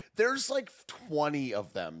 300. There's like 20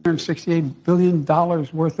 of them. $168 billion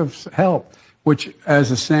worth of help, which, as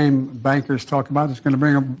the same bankers talk about, is going to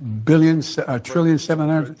bring $1.7 trillion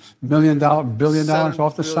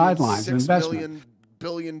off the sidelines in investment.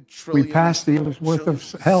 Trillion. We passed the year's worth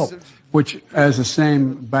of help, which, as the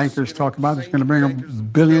same bankers talk about, is going to bring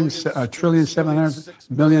 $1.7 trillion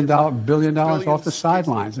off the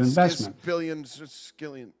sidelines in investment.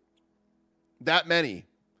 Skillion. That many,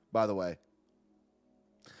 by the way.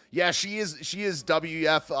 Yeah, she is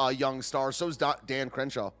WF young star. So is Dan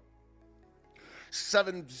Crenshaw.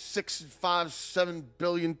 7.657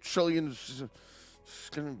 billion trillion.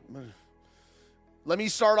 Let me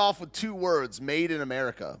start off with 2 words: made in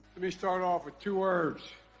America. Let me start off with 2 words: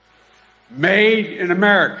 made in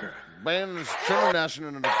America. Made in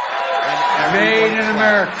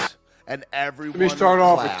America. And everyone. Let me start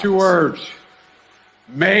off with 2 words: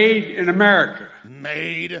 made in America.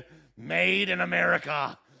 Made in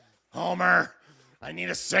America. Homer, I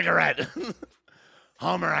need a cigarette.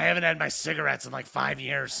 Homer, I haven't had my cigarettes in like 5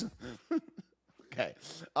 years. Okay.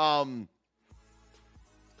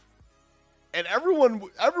 And everyone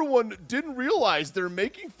didn't realize they're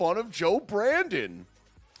making fun of Joe Brandon.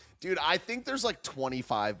 Dude, I think there's like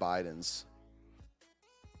 25 Bidens.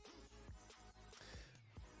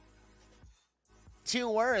 2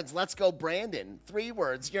 words, let's go Brandon. 3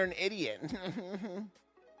 words, you're an idiot.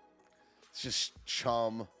 It's just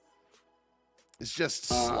chum. It's just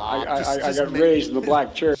slop. I got raised in the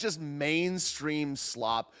black church. It's just mainstream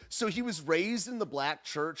slop. So he was raised in the black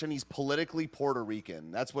church, and he's politically Puerto Rican.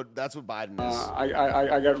 That's what Biden is.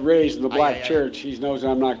 I got raised in the black church. He knows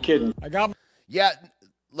I'm not kidding. Yeah,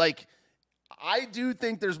 like, I do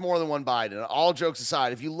think there's more than one Biden. All jokes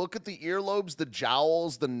aside, if you look at the earlobes, the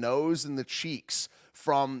jowls, the nose, and the cheeks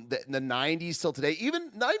from the 90s till today,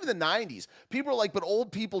 not even the 90s, people are like, but old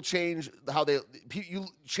people change how your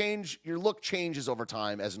look changes over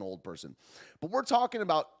time as an old person. But we're talking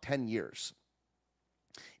about 10 years.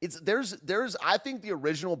 I think the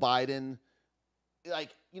original Biden,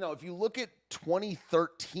 like, you know, if you look at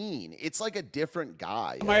 2013, it's like a different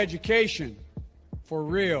guy. My education for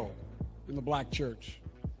real in the black church.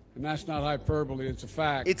 And that's not hyperbole, it's a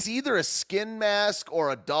fact. It's either a skin mask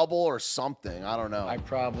or a double or something. I don't know. I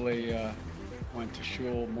probably went to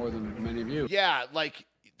shul more than many of you. Yeah, like,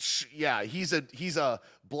 yeah, he's a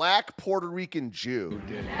black Puerto Rican Jew.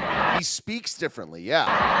 He speaks differently, yeah.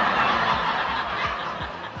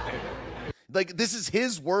 Like, this is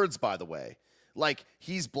his words, by the way. Like,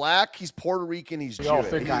 he's black, he's Puerto Rican, he's Jewish.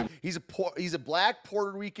 He's a black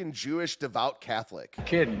Puerto Rican Jewish devout Catholic.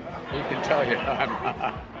 Kidding, he can tell you.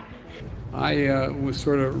 I was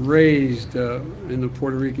sort of raised in the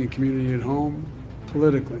Puerto Rican community at home,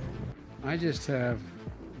 politically. I just have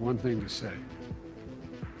one thing to say.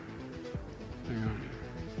 Hang on.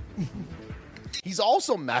 He's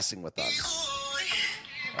also messing with us.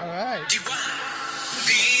 All right.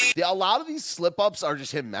 A lot of these slip-ups are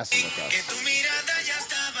just him messing with us.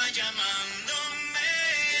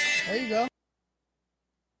 There you go.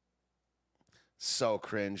 So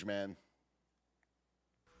cringe, man.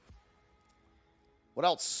 What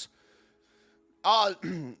else?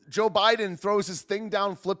 Joe Biden throws his thing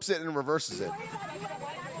down, flips it, and reverses it.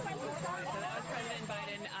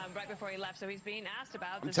 Right before he left, so he's being asked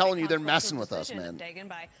about. I'm telling you, they're messing with us, man. Taken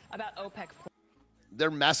by about OPEC.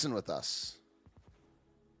 They're messing with us.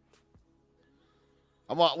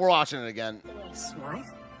 We're watching it again. Smart.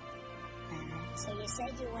 So you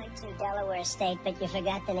said you went to Delaware State, but you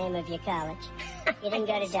forgot the name of your college. You didn't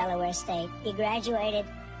go to Delaware State. You graduated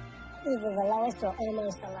either the lowest or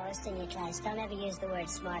almost the lowest in your class. Don't ever use the word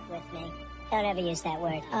smart with me. Don't ever use that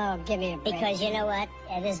word. Oh, give me a break. Because you know what?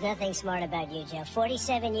 There's nothing smart about you, Joe.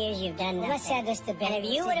 47 years you've done nothing. Let's add this debate. And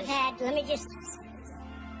if you would have had, let me just...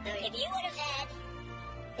 If you would have had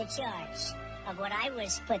the charge of what I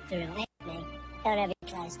was put through, don't ever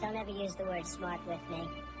class. Don't ever use the word smart with me.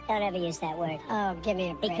 Don't ever use that word. Oh, give me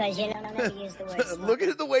a break. Because you know, don't ever use the word smart. Look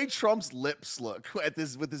at the way Trump's lips look at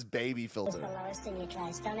this with his baby filter. The lowest in your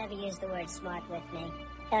class. Don't ever use the word smart with me.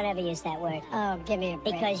 Don't ever use that word. Oh, give me a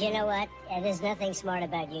break. Because you know what? There's nothing smart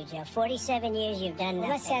about you, Joe. 47 years you've done nothing.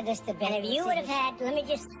 Let's have this debate. And if you would have had, let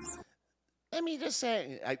me just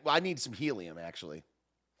say, I need some helium, actually.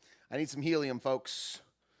 I need some helium, folks.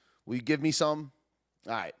 Will you give me some?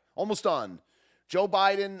 All right, almost done. Joe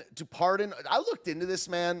Biden to pardon. I looked into this,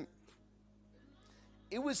 man.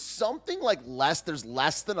 It was something like there's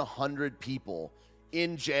less than 100 people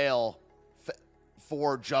in jail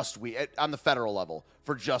for just weed on the federal level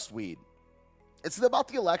for just weed. It's about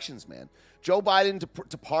the elections, man. Joe Biden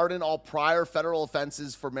to pardon all prior federal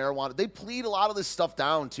offenses for marijuana. They plead a lot of this stuff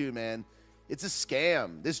down too, man. It's a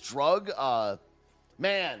scam. This drug,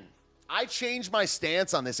 man, I changed my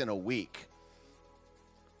stance on this in a week.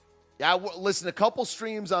 Yeah, I listened to a couple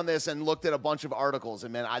streams on this and looked at a bunch of articles,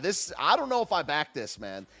 and man, I don't know if I back this,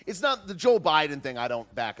 man. It's not the Joe Biden thing. I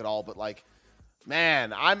don't back at all, but like,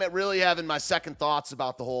 man, I'm really having my second thoughts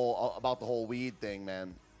about the whole weed thing,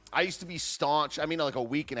 man. I used to be staunch. I mean, like a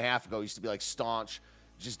week and a half ago, I used to be like staunch,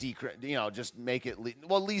 just just make it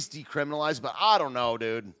at least decriminalize. But I don't know,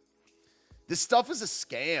 dude. This stuff is a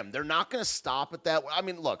scam. They're not going to stop at that. I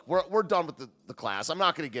mean, look, we're done with the class. I'm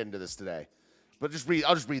not going to get into this today. But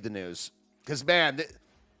I'll just read the news. Because, man,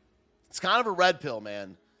 it's kind of a red pill,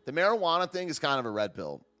 man. The marijuana thing is kind of a red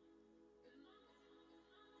pill.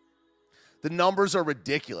 The numbers are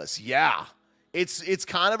ridiculous. Yeah. It's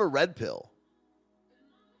kind of a red pill.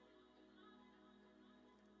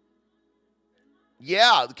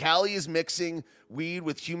 Yeah, Cali is mixing weed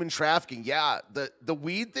with human trafficking. Yeah, the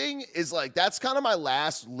weed thing is like, that's kind of my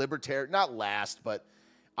last libertarian, not last, but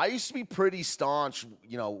I used to be pretty staunch,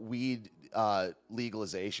 weed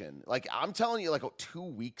legalization. Like, I'm telling you, like 2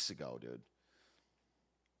 weeks ago, dude.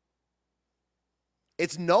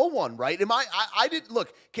 It's no one, right? I didn't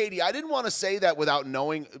look, Katie, I didn't want to say that but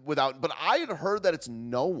I had heard that it's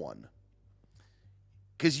no one.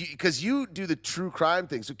 Because you do the true crime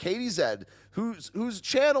thing. So Katie Zed, whose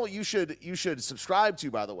channel you should subscribe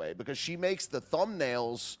to, by the way, because she makes the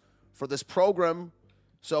thumbnails for this program.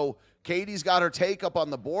 So Katie's got her take up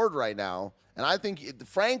on the board right now, and I think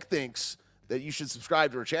Frank thinks that you should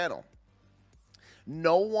subscribe to her channel.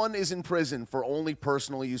 No one is in prison for only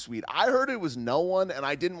personal use weed. I heard it was no one, and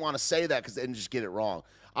I didn't want to say that because I didn't just get it wrong.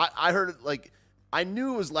 I heard it I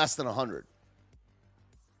knew it was less than 100.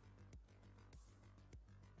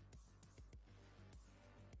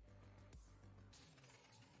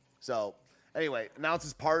 So, anyway,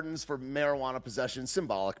 announces pardons for marijuana possession.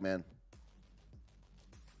 Symbolic, man.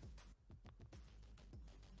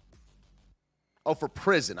 Oh, for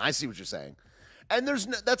prison. I see what you're saying. And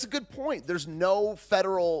that's a good point. There's no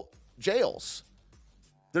federal jails.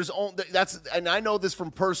 And I know this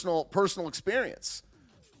from personal experience.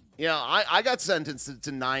 I got sentenced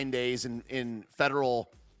to 9 days in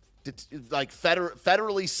federal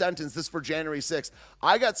federally sentenced. This for January 6th.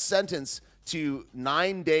 I got sentenced to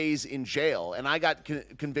 9 days in jail, and I got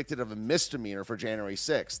convicted of a misdemeanor for January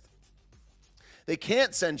 6th. They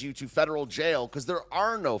can't send you to federal jail because there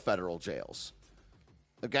are no federal jails.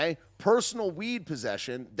 Okay? Personal weed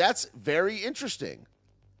possession, that's very interesting.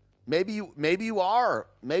 Maybe you are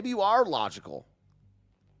logical.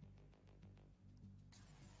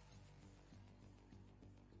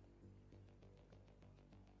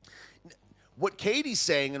 What Katie's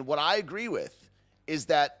saying, and what I agree with, is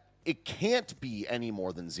that it can't be any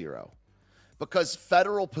more than 0 because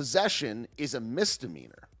federal possession is a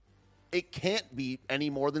misdemeanor. It can't be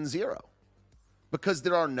any more than 0 because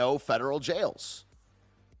there are no federal jails.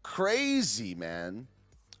 Crazy, man.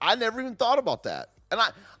 I never even thought about that. And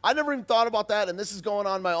I never even thought about that, and this is going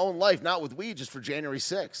on in my own life, not with weed, just for January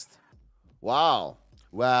 6th. Wow.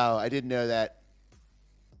 I didn't know that.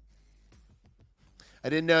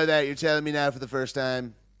 You're telling me now for the first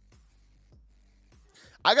time.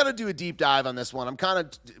 I got to do a deep dive on this one. I'm kind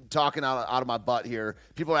of talking out of my butt here.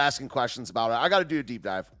 People are asking questions about it. I got to do a deep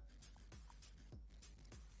dive.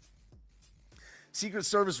 Secret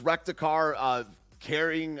Service wrecked a car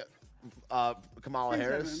carrying Kamala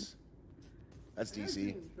Harris. That's DC. Yeah,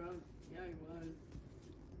 he was.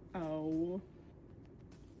 Oh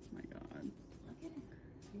my God.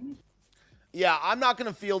 Yeah, I'm not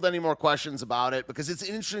going to field any more questions about it because it's an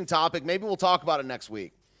interesting topic. Maybe we'll talk about it next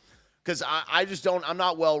week because I'm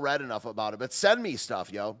not well read enough about it. But send me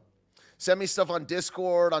stuff, yo. Send me stuff on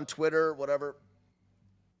Discord, on Twitter, whatever.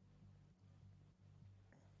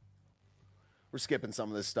 We're skipping some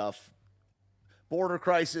of this stuff. Border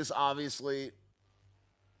crisis, obviously.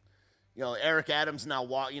 You know, Eric Adams now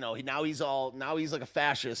he's like a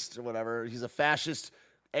fascist or whatever. He's a fascist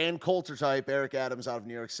and Coulter type, Eric Adams out of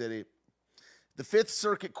New York City. The Fifth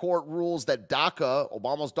Circuit Court rules that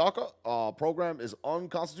Obama's DACA program is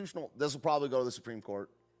unconstitutional. This will probably go to the Supreme Court.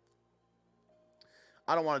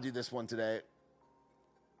 I don't want to do this one today.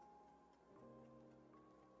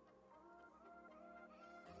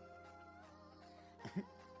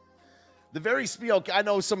 The very spiel, I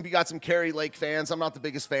know you got some Carrie Lake fans. I'm not the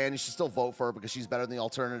biggest fan. You should still vote for her because she's better than the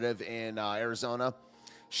alternative in Arizona.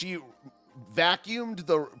 She vacuumed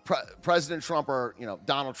the President Trump or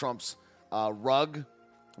Donald Trump's rug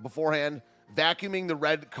beforehand, vacuuming the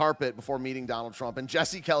red carpet before meeting Donald Trump. And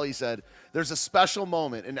Jesse Kelly said, there's a special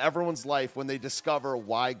moment in everyone's life when they discover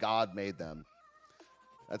why God made them.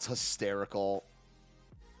 That's hysterical.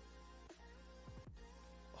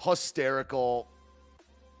 Hysterical.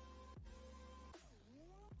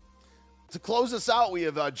 To close us out, we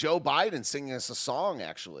have Joe Biden singing us a song,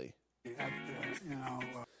 actually.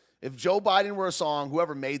 If Joe Biden were a song,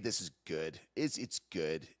 whoever made this is good. It's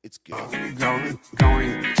good. It's good. Going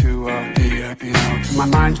to my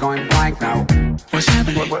mind's going blank now. What's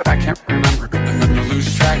happening? What I can't remember. I'm gonna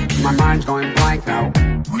lose track. My mind's going blank now.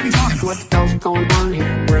 What are you talking about? What the hell's going on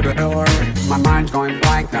here? Where the hell are we? My mind's going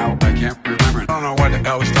blank now. I can't remember. I don't know what the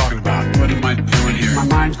hell he's talking about. What am I doing here? My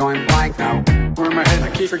mind's going blank now. Where am I headed?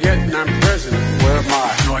 I keep forgetting I'm president. Where am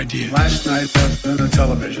I? No idea. Last night on the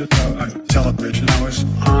television, I was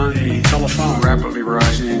on a telephone rapidly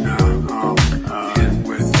rising and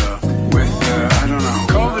with I don't know.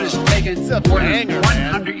 COVID has taken more than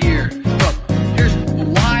 100 years. Look, here's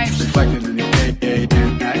lives reflected in the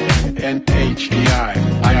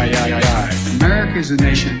NHEI. America is a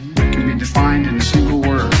nation that can be defined in a single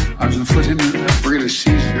word. I was on foot in we're going to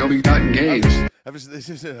seize the ill-begotten gains. This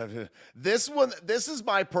is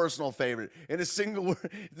my personal favorite. In a single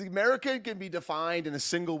word, America can be defined in a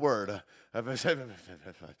single word. Like, we're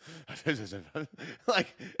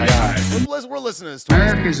listening to this.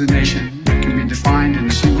 America is a nation that can be defined in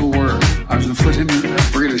a single word. I was on foot in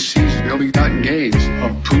we're going to seize the ill-begotten gains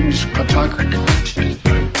of Putin's autocracy.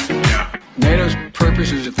 NATO's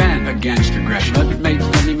purpose is to defend against aggression. Let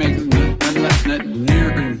me make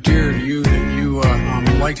near and dear to you that you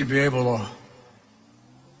like to be able to.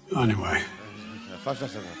 Anyway,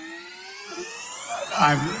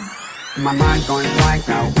 my mind's going blank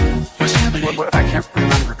now. What's happening? What I can't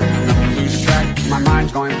remember. I'm gonna lose track. My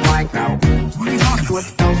mind's going blank now. What are you talking about? What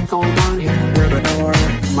the hell's going on here? Where the hell are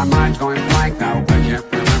we? My mind's going blank now. I can't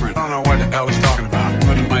remember. I don't know what the hell he's talking about.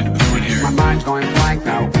 What am I doing here? My mind's going blank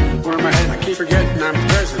now. Where am I headed? I keep forgetting I'm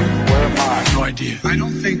president. Where am I? No idea. I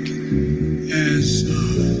don't think as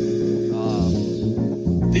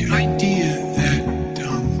the idea that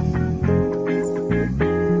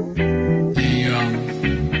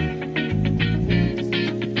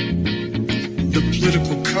the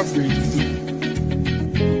political coverage.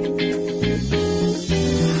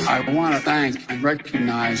 I want to thank and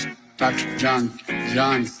recognize Dr. John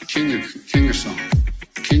John, king of song.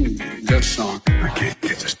 King, good song. I can't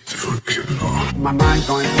get this to forgive it all. My mind's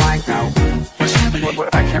going blank now. What's happening?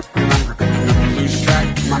 What, I can't remember. I'm gonna lose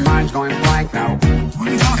track. My mind's going blank now. What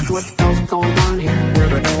are you talking about? What the hell's going on here? Where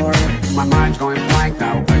the door? My mind's going blank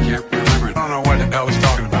now. I can't remember. I don't know what the hell he's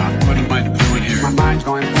talking about. What am I doing here? My mind's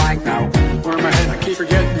going blank now. Where am I headed? I keep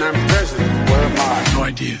forgetting I'm president. Where am I? No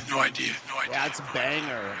idea. That's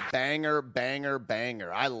banger.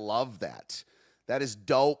 I love that. That is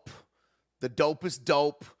dope. The dope is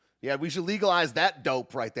dope. Yeah, we should legalize that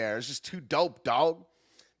dope right there. It's just too dope, dog.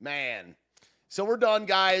 Man. So we're done,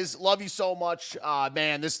 guys. Love you so much.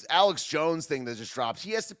 Man, this Alex Jones thing that just dropped,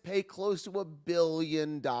 he has to pay close to $1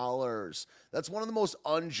 billion. That's one of the most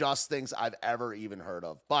unjust things I've ever even heard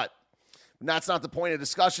of. But that's not the point of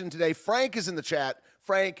discussion today. Frank is in the chat.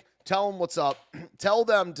 Frank, tell them what's up. Tell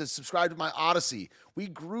them to subscribe to my Odyssey. We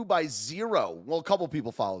grew by 0. Well, a couple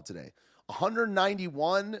people followed today.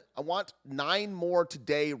 191. I want 9 more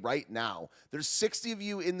today right now. There's 60 of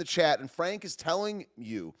you in the chat, and Frank is telling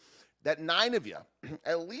you that 9 of you,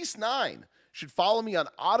 at least 9, should follow me on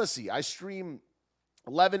Odyssey. I stream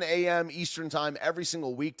 11 a.m. Eastern time every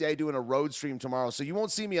single weekday, doing a road stream tomorrow. So you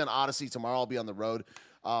won't see me on Odyssey tomorrow. I'll be on the road.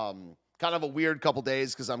 Kind of a weird couple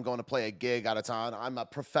days because I'm going to play a gig out of town. I'm a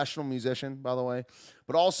professional musician, by the way.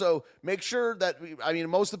 But also make sure that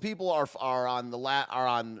most of the people are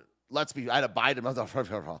on Let's be. I had a Biden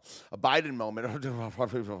moment.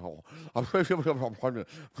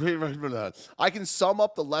 I can sum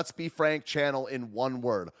up the Let's Be Frank channel in one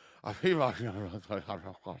word.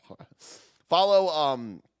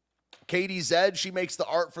 Follow Katie Zed. She makes the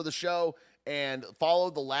art for the show. And follow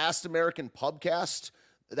the Last American Pubcast.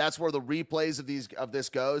 That's where the replays of this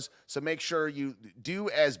goes. So make sure you do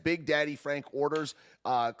as Big Daddy Frank orders.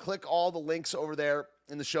 Click all the links over there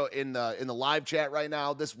in the show in the live chat right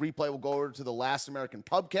now. This replay will go over to the Last American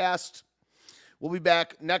Pubcast. We'll be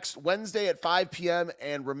back next Wednesday at 5 p.m.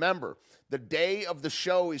 And remember, the day of the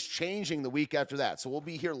show is changing the week after that. So we'll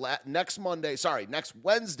be here next Wednesday. Next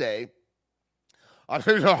Wednesday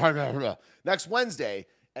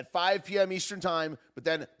at 5 p.m. Eastern time. But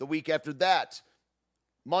then the week after that,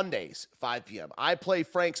 Mondays, 5 p.m. I play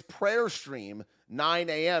Frank's prayer stream, 9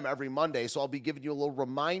 a.m. every Monday, so I'll be giving you a little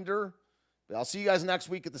reminder. But I'll see you guys next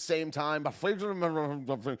week at the same time. A physical,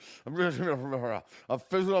 mental,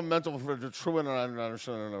 true and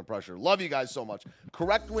under pressure. Love you guys so much.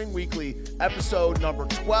 Correct Wing Weekly, episode number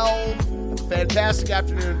 12. Fantastic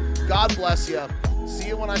afternoon. God bless you. See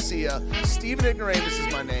you when I see you. Steven Ignoramus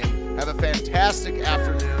is my name. Have a fantastic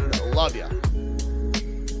afternoon. Love you.